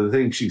the end of the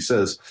thing, she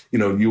says,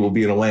 you will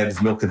be in a land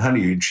of milk and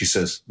honey. And she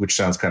says, which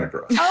sounds kind of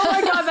gross. Oh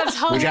my God, that's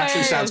hilarious. Which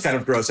actually sounds kind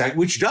of gross,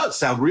 which does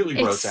sound really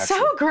gross, It's actually.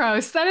 so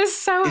gross. That is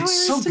so hilarious.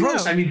 It's so to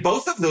gross. know.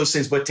 Both of those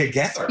things, but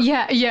together.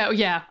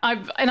 Yeah.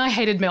 I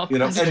hated milk.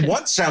 as a And kid.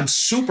 one sounds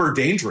super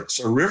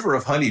dangerous. A river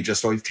of honey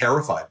just always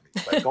terrified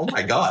me. Like, oh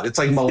my God, it's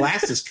like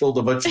molasses killed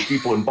a bunch of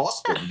people in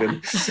Boston.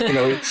 And,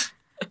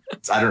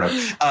 I don't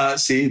know.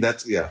 See,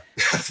 that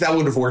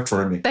would have worked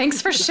for me.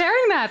 Thanks for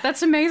sharing that.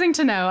 That's amazing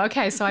to know.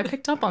 Okay, so I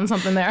picked up on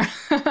something there.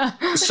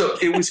 So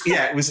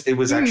it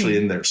was actually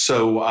in there.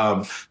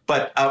 So,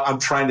 but I'm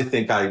trying to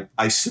think.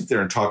 I sit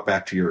there and talk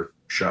back to your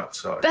show.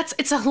 So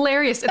It's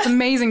hilarious. It's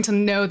amazing to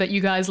know that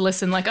you guys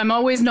listen. Like, I'm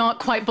always not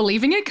quite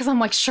believing it because I'm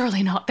like,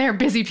 surely not. They're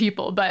busy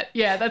people. But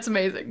yeah, that's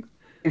amazing.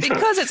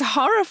 Because it's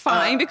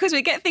horrifying, because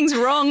we get things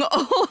wrong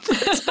all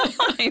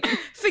the time.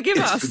 Forgive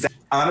us.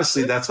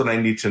 Honestly, that's what I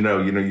need to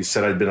know. You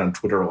said I'd been on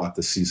Twitter a lot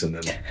this season,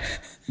 and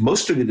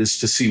most of it is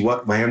to see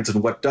what lands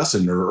and what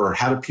doesn't, or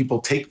how do people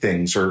take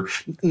things, or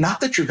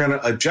not that you're going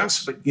to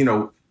adjust, but,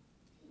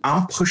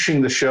 I'm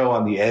pushing the show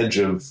on the edge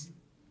of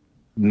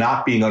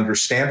not being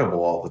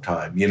understandable all the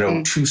time,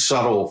 too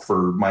subtle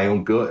for my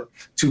own good,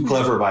 too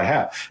clever by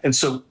half. And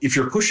so if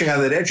you're pushing on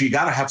that edge, you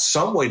got to have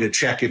some way to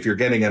check if you're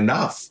getting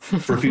enough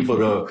for people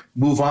to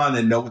move on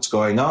and know what's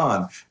going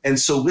on. And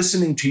so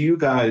listening to you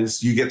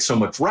guys, you get so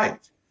much right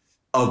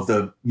of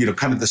the,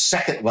 kind of the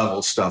second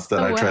level stuff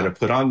that I try to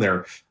put on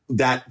there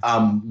that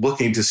I'm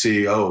looking to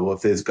see,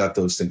 if they've got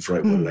those things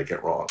right, what did I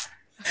get wrong?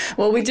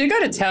 Well, we do go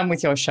to town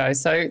with your show,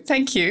 so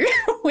thank you.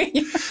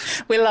 we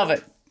love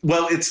it.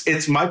 Well,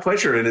 it's my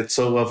pleasure, and it's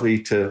so lovely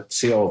to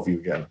see all of you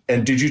again.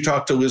 And did you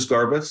talk to Liz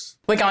Garbus?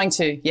 We're going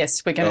to.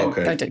 Yes, we're going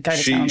to go to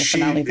town on the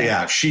finale.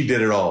 Yeah, she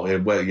did it all.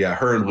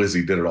 Her and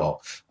Lizzie did it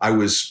all. I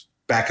was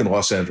back in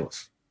Los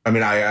Angeles.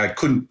 I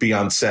couldn't be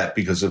on set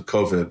because of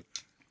COVID.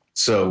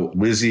 So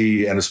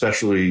Lizzie, and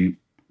especially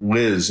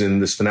Liz in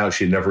this finale,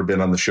 she had never been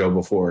on the show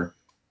before.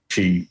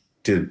 She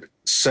did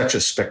such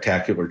a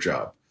spectacular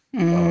job.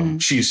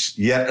 She's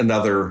yet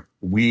another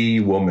wee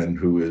woman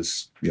who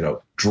is,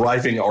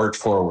 driving art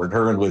forward,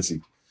 her and Lizzie,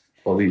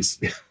 all these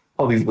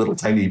little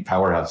tiny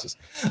powerhouses.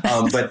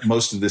 But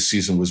most of this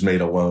season was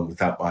made alone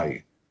without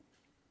my,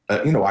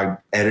 I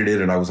edited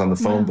and I was on the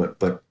phone,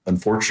 but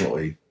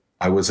unfortunately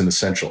I wasn't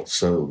essential.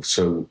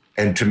 So,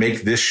 and to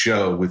make this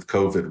show with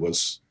COVID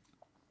was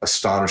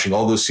astonishing.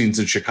 All those scenes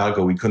in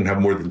Chicago, we couldn't have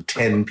more than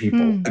 10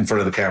 people in front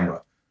of the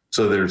camera.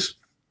 So there's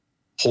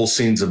whole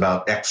scenes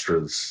about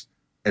extras,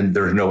 and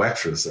there's no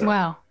extras there.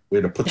 Wow. We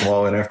had to put them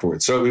all in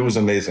afterwards. So it was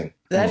amazing.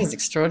 That is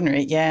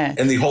extraordinary, yeah.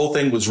 And the whole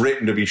thing was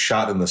written to be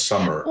shot in the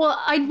summer. Well,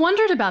 I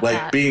wondered about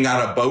that. Like being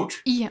on a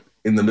boat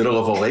in the middle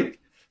of a lake.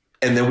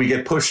 And then we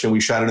get pushed and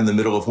we shot it in the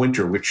middle of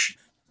winter, which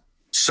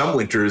some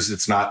winters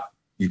it's not,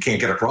 you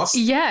can't get across.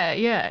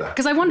 Yeah.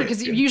 Because I wondered,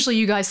 because usually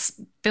you guys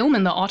film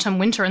in the autumn,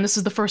 winter, and this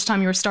is the first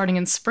time you were starting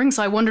in spring.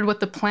 So I wondered what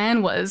the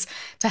plan was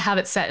to have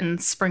it set in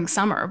spring,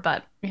 summer.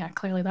 But yeah,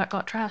 clearly that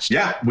got trashed.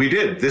 Yeah, we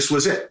did. This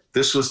was it.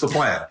 This was the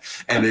plan.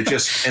 And it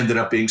just ended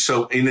up being,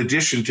 so in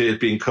addition to it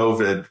being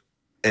COVID,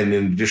 and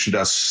in addition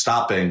to us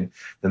stopping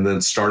and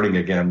then starting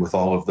again with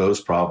all of those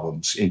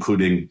problems,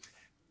 including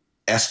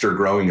Esther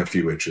growing a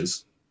few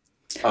inches,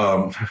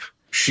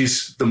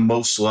 she's the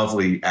most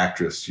lovely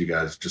actress, you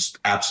guys, just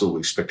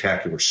absolutely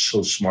spectacular,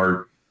 so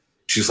smart.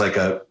 She's like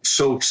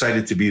so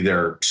excited to be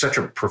there, such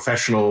a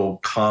professional,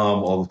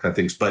 calm, all those kind of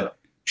things. But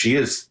she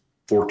is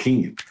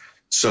 14.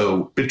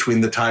 So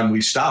between the time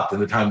we stopped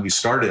and the time we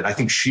started, I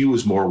think she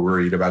was more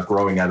worried about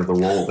growing out of the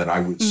role than I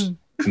was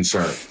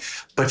concerned.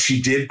 But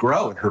she did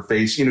grow, and her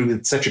face,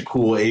 it's such a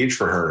cool age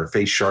for her. Her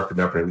face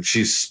sharpened up, and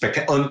she's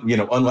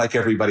unlike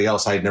everybody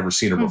else. I had never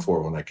seen her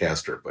before when I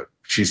cast her, but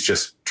she's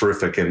just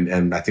terrific.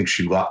 And I think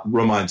she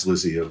reminds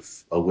Lizzie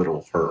of a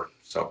little her.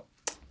 So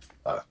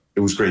it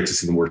was great to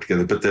see them work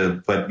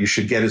together. But you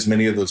should get as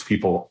many of those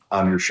people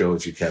on your show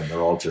as you can. They're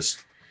all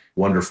just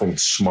wonderful and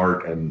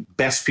smart and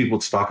best people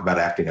to talk about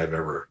acting I've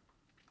ever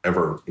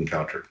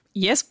encountered.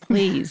 Yes,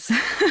 please.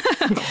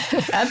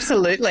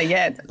 Absolutely,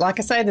 yeah. Like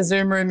I say, the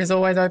Zoom room is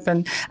always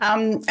open.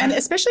 And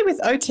especially with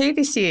OT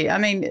this year, I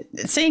mean,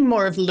 seeing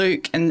more of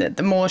Luke and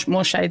the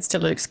more shades to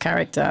Luke's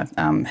character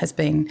has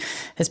been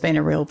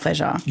a real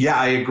pleasure. Yeah,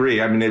 I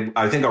agree. I mean,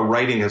 I think our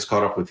writing has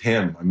caught up with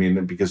him. I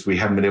mean, because we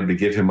haven't been able to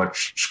give him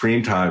much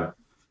screen time.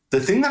 The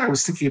thing that I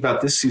was thinking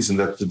about this season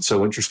that's been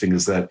so interesting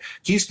is that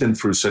he's been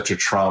through such a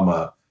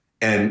trauma,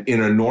 and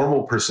in a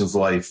normal person's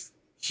life,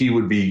 he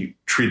would be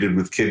treated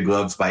with kid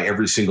gloves by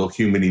every single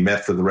human he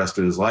met for the rest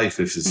of his life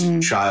if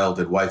his child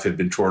and wife had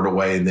been torn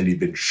away and then he'd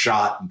been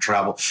shot and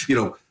traveled,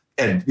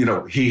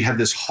 he had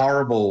this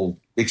horrible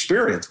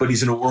experience, but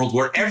he's in a world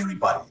where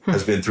everybody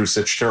has been through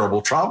such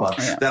terrible trauma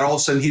that all of a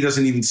sudden he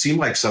doesn't even seem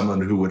like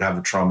someone who would have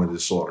a trauma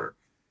disorder.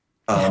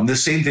 The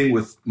same thing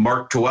with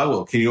Mark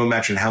Toello. Can you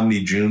imagine how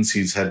many Junes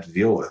he's had to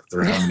deal with,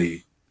 or how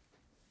many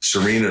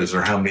Serenas,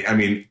 or how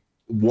many,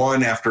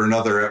 one after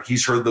another.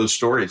 He's heard those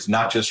stories,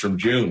 not just from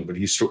June, but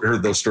he's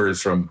heard those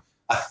stories from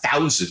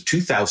 1,000,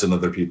 2,000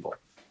 other people.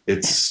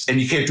 And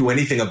you can't do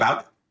anything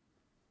about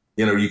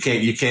it. You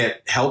can't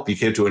help. You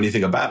can't do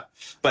anything about it.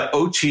 But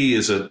OT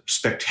is a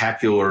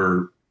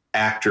spectacular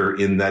actor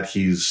in that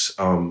he's,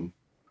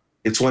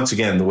 it's once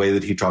again, the way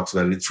that he talks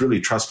about it, it's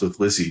really trust with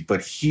Lizzie.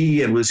 But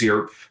he and Lizzie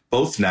are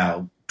both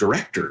now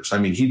directors. I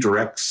mean, he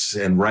directs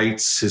and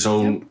writes his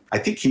own. I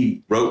think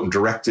he wrote and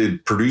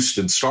directed, produced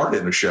and starred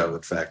in a show,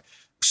 in fact.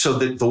 So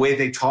the way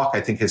they talk, I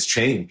think, has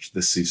changed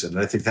this season. And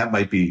I think that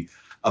might be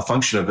a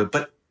function of it.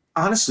 But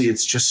honestly,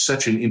 it's just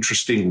such an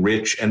interesting,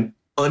 rich, and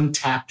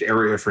untapped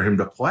area for him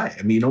to play.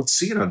 I mean, you don't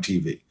see it on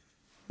TV.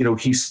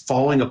 He's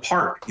falling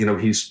apart.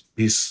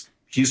 He's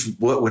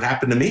what would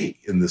happen to me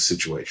in this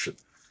situation.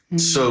 Mm-hmm.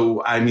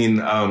 So, I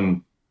mean,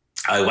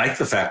 I like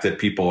the fact that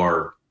people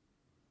are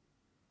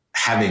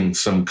having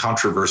some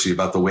controversy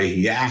about the way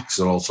he acts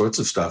and all sorts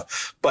of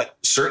stuff. But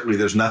certainly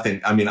there's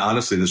nothing,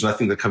 honestly, there's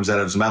nothing that comes out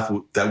of his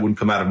mouth that wouldn't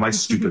come out of my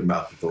stupid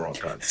mouth at the wrong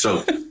time.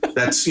 So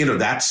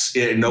that's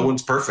it. No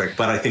one's perfect.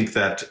 But I think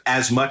that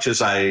as much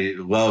as I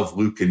love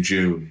Luke and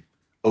June,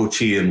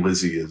 OT and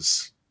Lizzie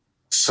is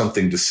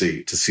something to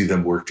see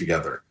them work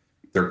together.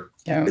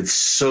 It's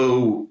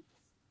so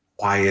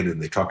quiet,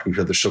 and they talk to each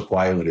other so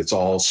quietly. It's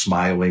all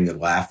smiling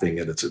and laughing,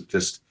 and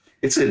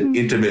it's an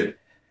intimate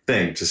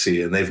thing to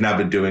see, and they've now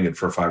been doing it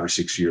for 5 or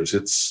 6 years.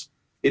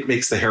 It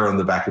makes the hair on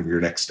the back of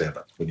your neck stand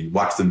up when you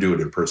watch them do it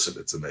in person.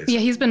 It's amazing. Yeah,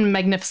 he's been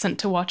magnificent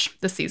to watch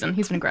this season.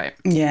 He's been great.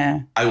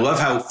 Yeah, I love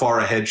how far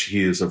ahead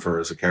he is of her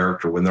as a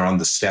character. When they're on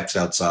the steps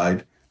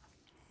outside,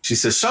 she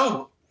says,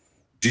 "So,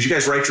 did you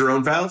guys write your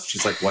own vows?"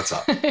 She's like, "What's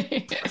up?"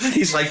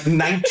 He's like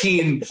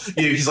 19.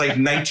 He's like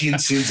 19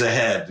 scenes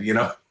ahead.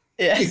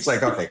 Yeah. He's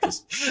like, okay,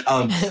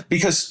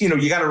 because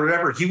you got to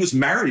remember he was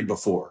married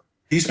before.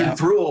 He's been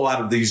through a lot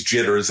of these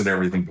jitters and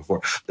everything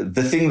before.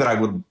 The thing that I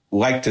would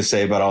like to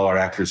say about all our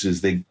actors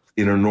is they,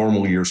 in a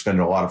normal year, spend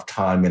a lot of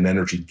time and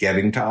energy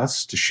getting to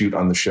us to shoot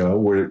on the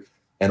show,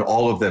 and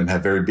all of them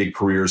have very big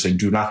careers and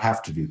do not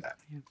have to do that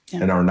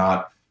and are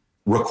not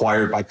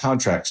required by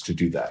contracts to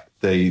do that.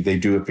 They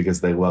do it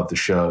because they love the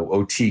show.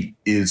 OT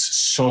is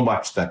so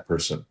much that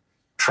person,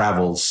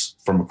 travels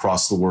from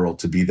across the world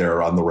to be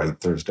there on the right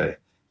Thursday.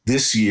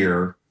 This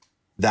year,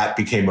 that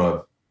became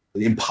an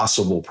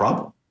impossible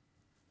problem.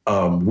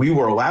 We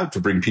were allowed to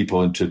bring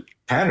people into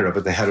Canada,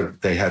 but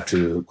they had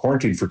to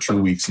quarantine for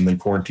 2 weeks and then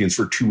quarantines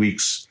for 2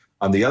 weeks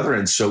on the other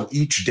end. So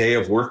each day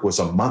of work was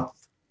a month.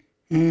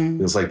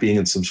 It was like being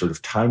in some sort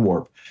of time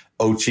warp.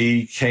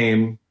 OT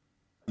came,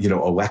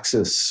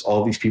 Alexis,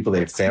 all these people, they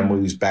had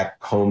families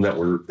back home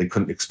they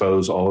couldn't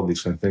expose, all of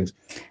these kind of things.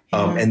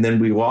 And then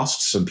we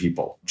lost some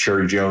people.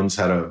 Cherry Jones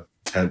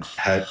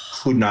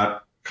could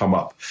not come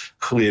up.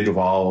 Clea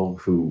Duvall,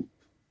 who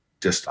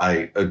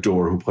I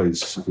adore, who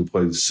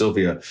plays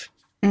Sylvia,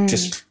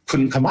 just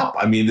couldn't come up.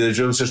 I mean,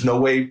 there's no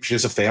way. She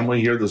has a family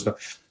here.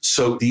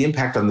 So the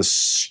impact on the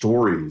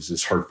stories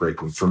is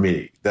heartbreaking for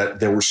me. That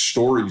there were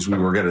stories we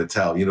were going to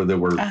tell. There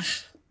were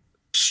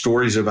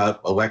stories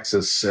about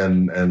Alexis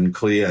and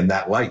Clea and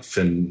that life,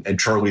 and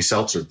Charlie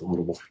Seltzer, the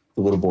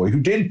little boy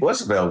who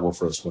was available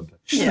for us one day.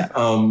 Yeah,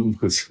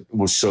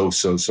 was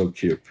so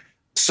cute.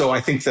 So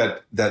I think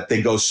that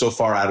they go so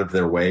far out of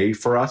their way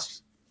for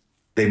us.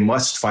 They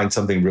must find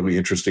something really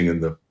interesting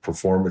in the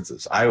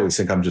performances. I always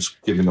think I'm just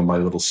giving them my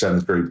little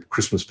 7th grade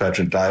Christmas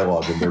pageant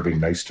dialogue and they're being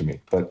nice to me.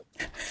 But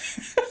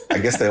I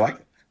guess they like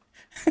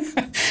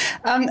it.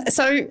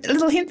 So a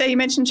little hint there, you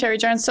mentioned Cherry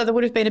Jones, so there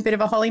would have been a bit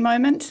of a Holly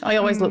moment. I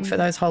always look for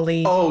those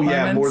Holly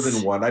moments. More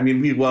than one. I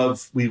mean, we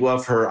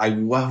love her. I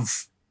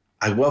love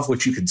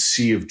what you could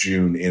see of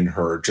June in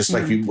her, just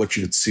like what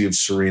you could see of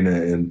Serena.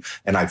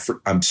 And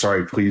I'm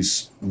sorry,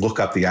 please look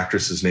up the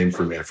actress's name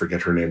for me. I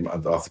forget her name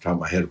off the top of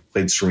my head.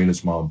 Played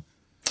Serena's mom.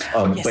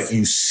 Yes. But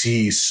you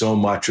see so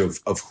much of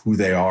who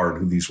they are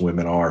and who these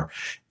women are.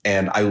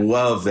 And I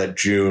love that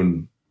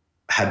June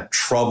had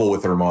trouble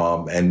with her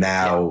mom, and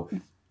now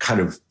kind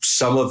of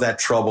some of that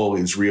trouble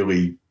is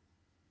really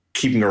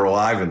keeping her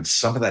alive, and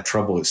some of that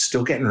trouble is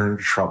still getting her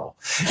into trouble.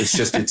 It's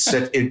just,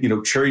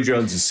 Cherry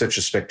Jones is such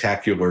a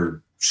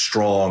spectacular,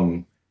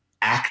 strong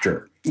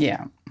actor.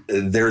 Yeah.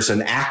 There's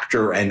an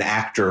actor and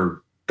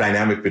actor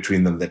dynamic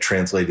between them that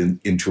translate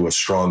into a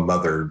strong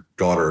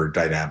mother-daughter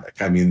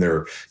dynamic. I mean,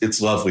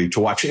 it's lovely to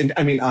watch. And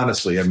I mean,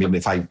 honestly,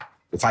 if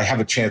I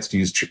have a chance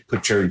to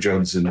put Cherry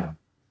Jones in a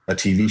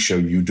TV show,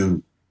 you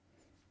do.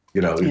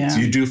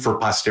 You do for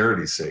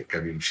posterity's sake. I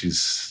mean,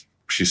 she's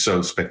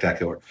so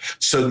spectacular.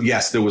 So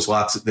yes, there was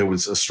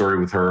a story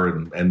with her,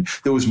 and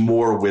there was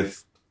more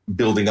with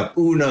building up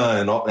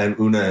Una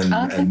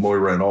and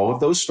Moira and all of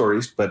those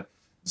stories. But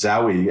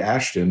Zawe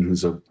Ashton,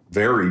 who's a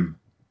very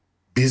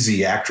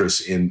busy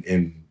actress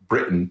in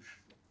Britain,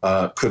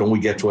 could only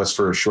get to us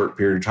for a short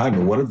period of time,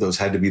 and one of those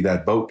had to be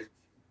that boat.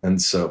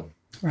 And so,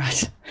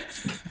 right.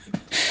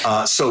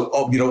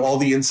 All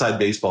the inside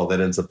baseball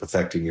that ends up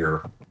affecting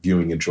your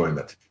viewing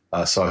enjoyment.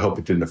 So I hope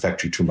it didn't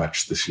affect you too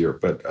much this year,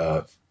 but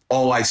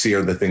all I see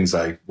are the things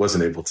I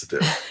wasn't able to do.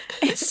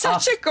 It's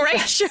such a great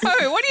show. What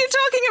are you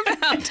talking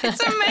about?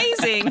 It's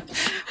amazing.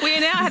 We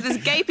now have this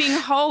gaping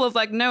hole of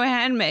no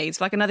handmaids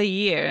for another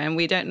year, and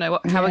we don't know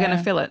how we're going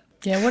to fill it.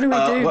 Yeah, what do we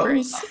do,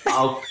 Bruce?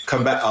 I'll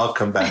come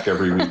back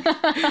every week.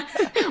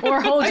 Or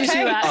hold you to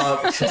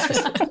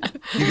that.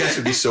 You guys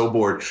would be so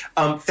bored.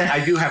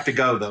 I do have to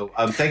go, though.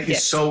 Thank you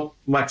so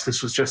much.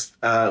 This was just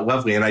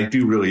lovely, and I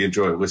do really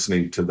enjoy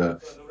listening to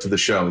the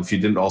show. If you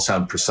didn't all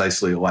sound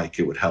precisely alike,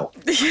 it would help.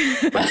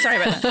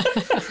 Sorry about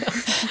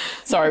that.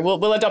 Sorry,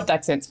 we'll adopt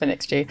accents for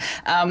next year.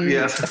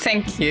 Yes.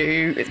 Thank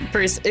you,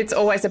 Bruce. It's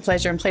always a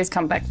pleasure, and please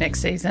come back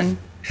next season.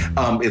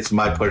 It's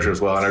my pleasure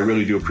as well, and I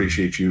really do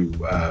appreciate you,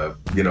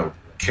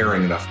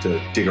 caring enough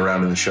to dig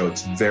around in the show.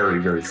 It's very,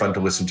 very fun to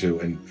listen to,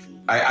 and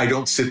I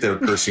don't sit there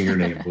cursing your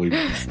name, believe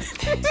me.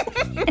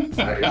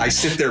 I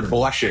sit there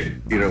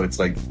blushing. It's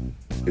like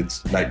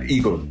it's not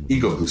ego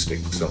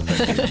boosting. So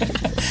thank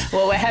you.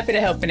 Well, we're happy to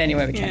help in any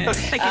way we can.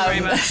 Thank you very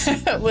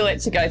much. We'll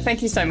let you go.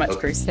 Thank you so much,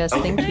 Bruce. Yes,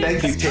 thank you.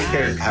 Thank you. Take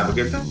care. Have a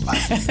good day. Bye.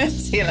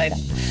 See you later.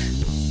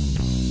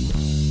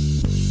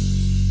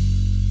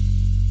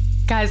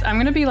 Guys, I'm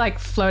going to be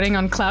floating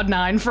on cloud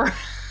 9 for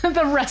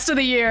the rest of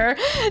the year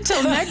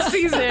till next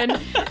season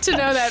to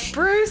know that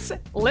Bruce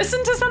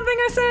listened to something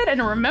I said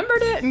and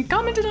remembered it and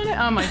commented on it.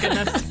 Oh my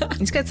goodness.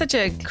 He's got such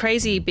a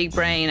crazy big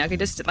brain. I could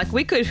just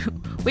we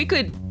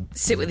could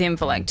sit with him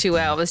for 2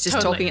 hours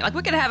just talking.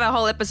 We could have a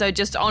whole episode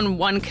just on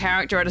one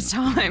character at a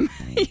time.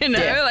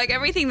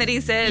 Everything that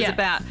he says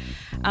about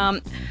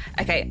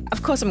okay,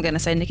 of course I'm going to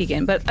say Nick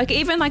again, but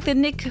even the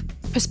Nick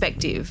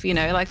perspective,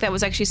 that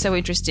was actually so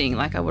interesting.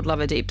 I would love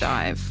a deep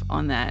dive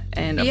on that.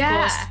 And of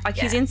course,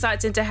 his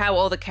insights into how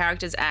all the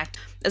characters act,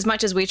 as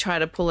much as we try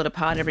to pull it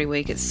apart every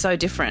week, it's so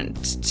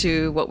different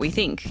to what we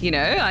think,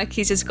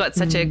 he's just got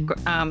such a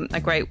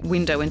great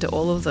window into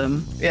all of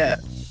them. Yeah.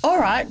 All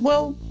right.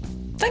 Well,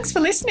 thanks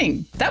for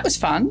listening. That was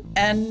fun.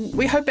 And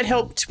we hope it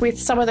helped with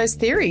some of those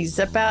theories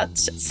about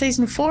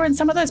season 4 and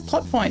some of those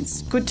plot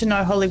points. Good to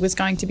know Holly was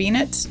going to be in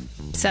it.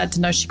 Sad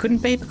to know she couldn't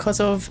be because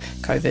of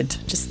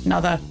COVID. Just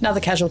another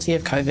casualty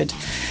of COVID.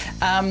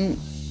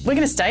 We're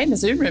going to stay in the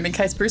Zoom room in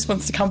case Bruce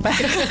wants to come back.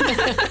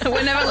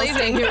 We're never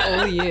leaving here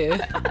all year.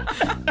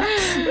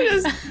 We're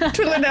just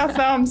twiddling our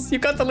thumbs.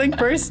 You've got the link,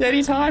 Bruce,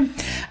 anytime.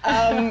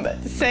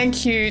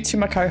 Thank you to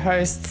my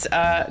co-hosts,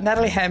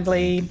 Natalie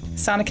Hambley,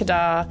 Sana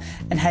Kadar,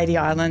 and Haiti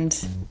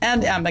Island,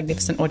 and our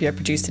magnificent audio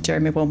producer,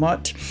 Jeremy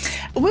Wilmot.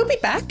 We'll be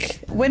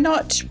back. We're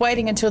not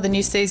waiting until the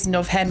new season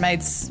of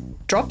Handmaid's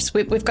drops.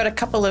 We've got a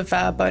couple of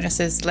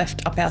bonuses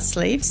left up our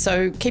sleeves,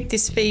 so keep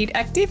this feed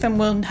active and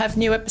we'll have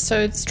new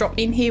episodes drop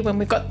in here when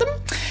we've got them.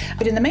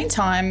 But in the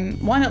meantime,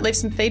 why not leave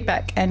some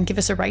feedback and give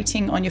us a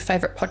rating on your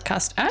favourite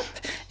podcast app?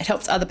 It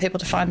helps other people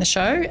to find the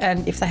show,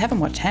 and if they haven't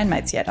watched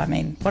Handmaids yet,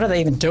 what are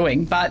they even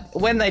doing? But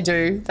when they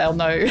do, they'll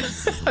know,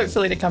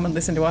 hopefully, to come and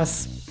listen to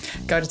us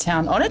go to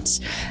town on it.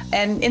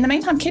 And in the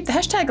meantime, keep the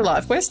hashtag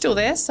alive. We're still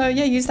there. So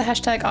use the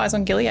hashtag Eyes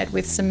on Gilead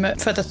with some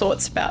further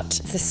thoughts about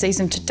the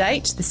season to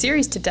date, the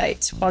series to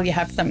date, while you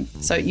have them.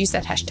 So use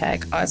that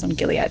hashtag Eyes on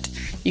Gilead.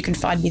 You can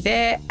find me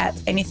there at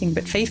Anything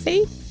But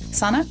Fifi.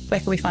 Sana, where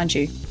can we find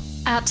you?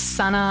 At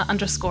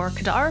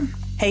Sana_Kadar.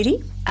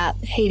 Haiti? At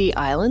Haiti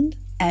Island.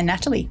 And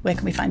Natalie, where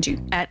can we find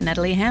you? At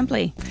Natalie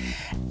Hambley.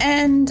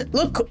 And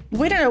look,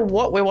 we don't know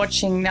what we're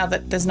watching now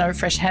that there's no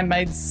fresh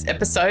Handmaid's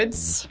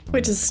episodes. We're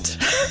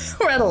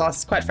at a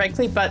loss, quite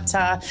frankly. But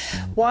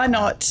why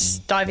not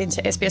dive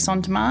into SBS On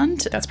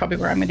Demand? That's probably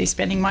where I'm going to be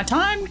spending my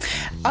time.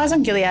 Eyes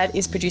on Gilead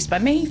is produced by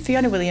me,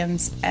 Fiona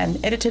Williams,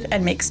 and edited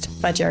and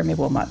mixed by Jeremy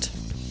Wilmot.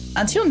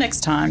 Until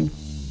next time,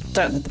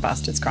 don't let the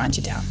bastards grind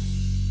you down.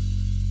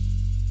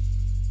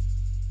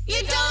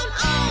 You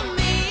don't own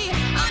me,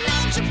 I'm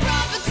not your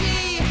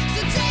property.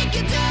 So take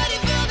your dirty,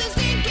 filthy,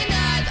 stinking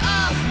eyes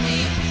off me.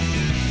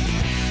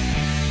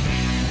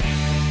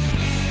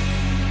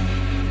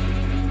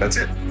 That's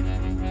it.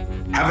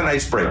 Have a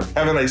nice break.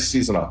 Have a nice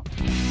season off.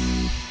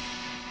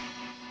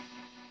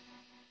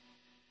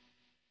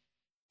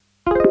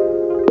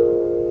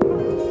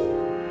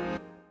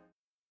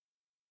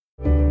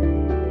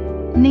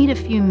 Need a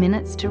few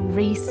minutes to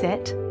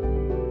reset?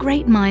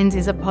 Great Minds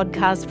is a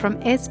podcast from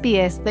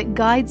SBS that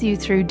guides you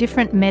through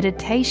different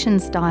meditation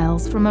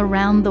styles from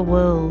around the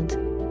world.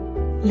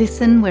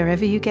 Listen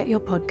wherever you get your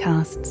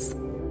podcasts.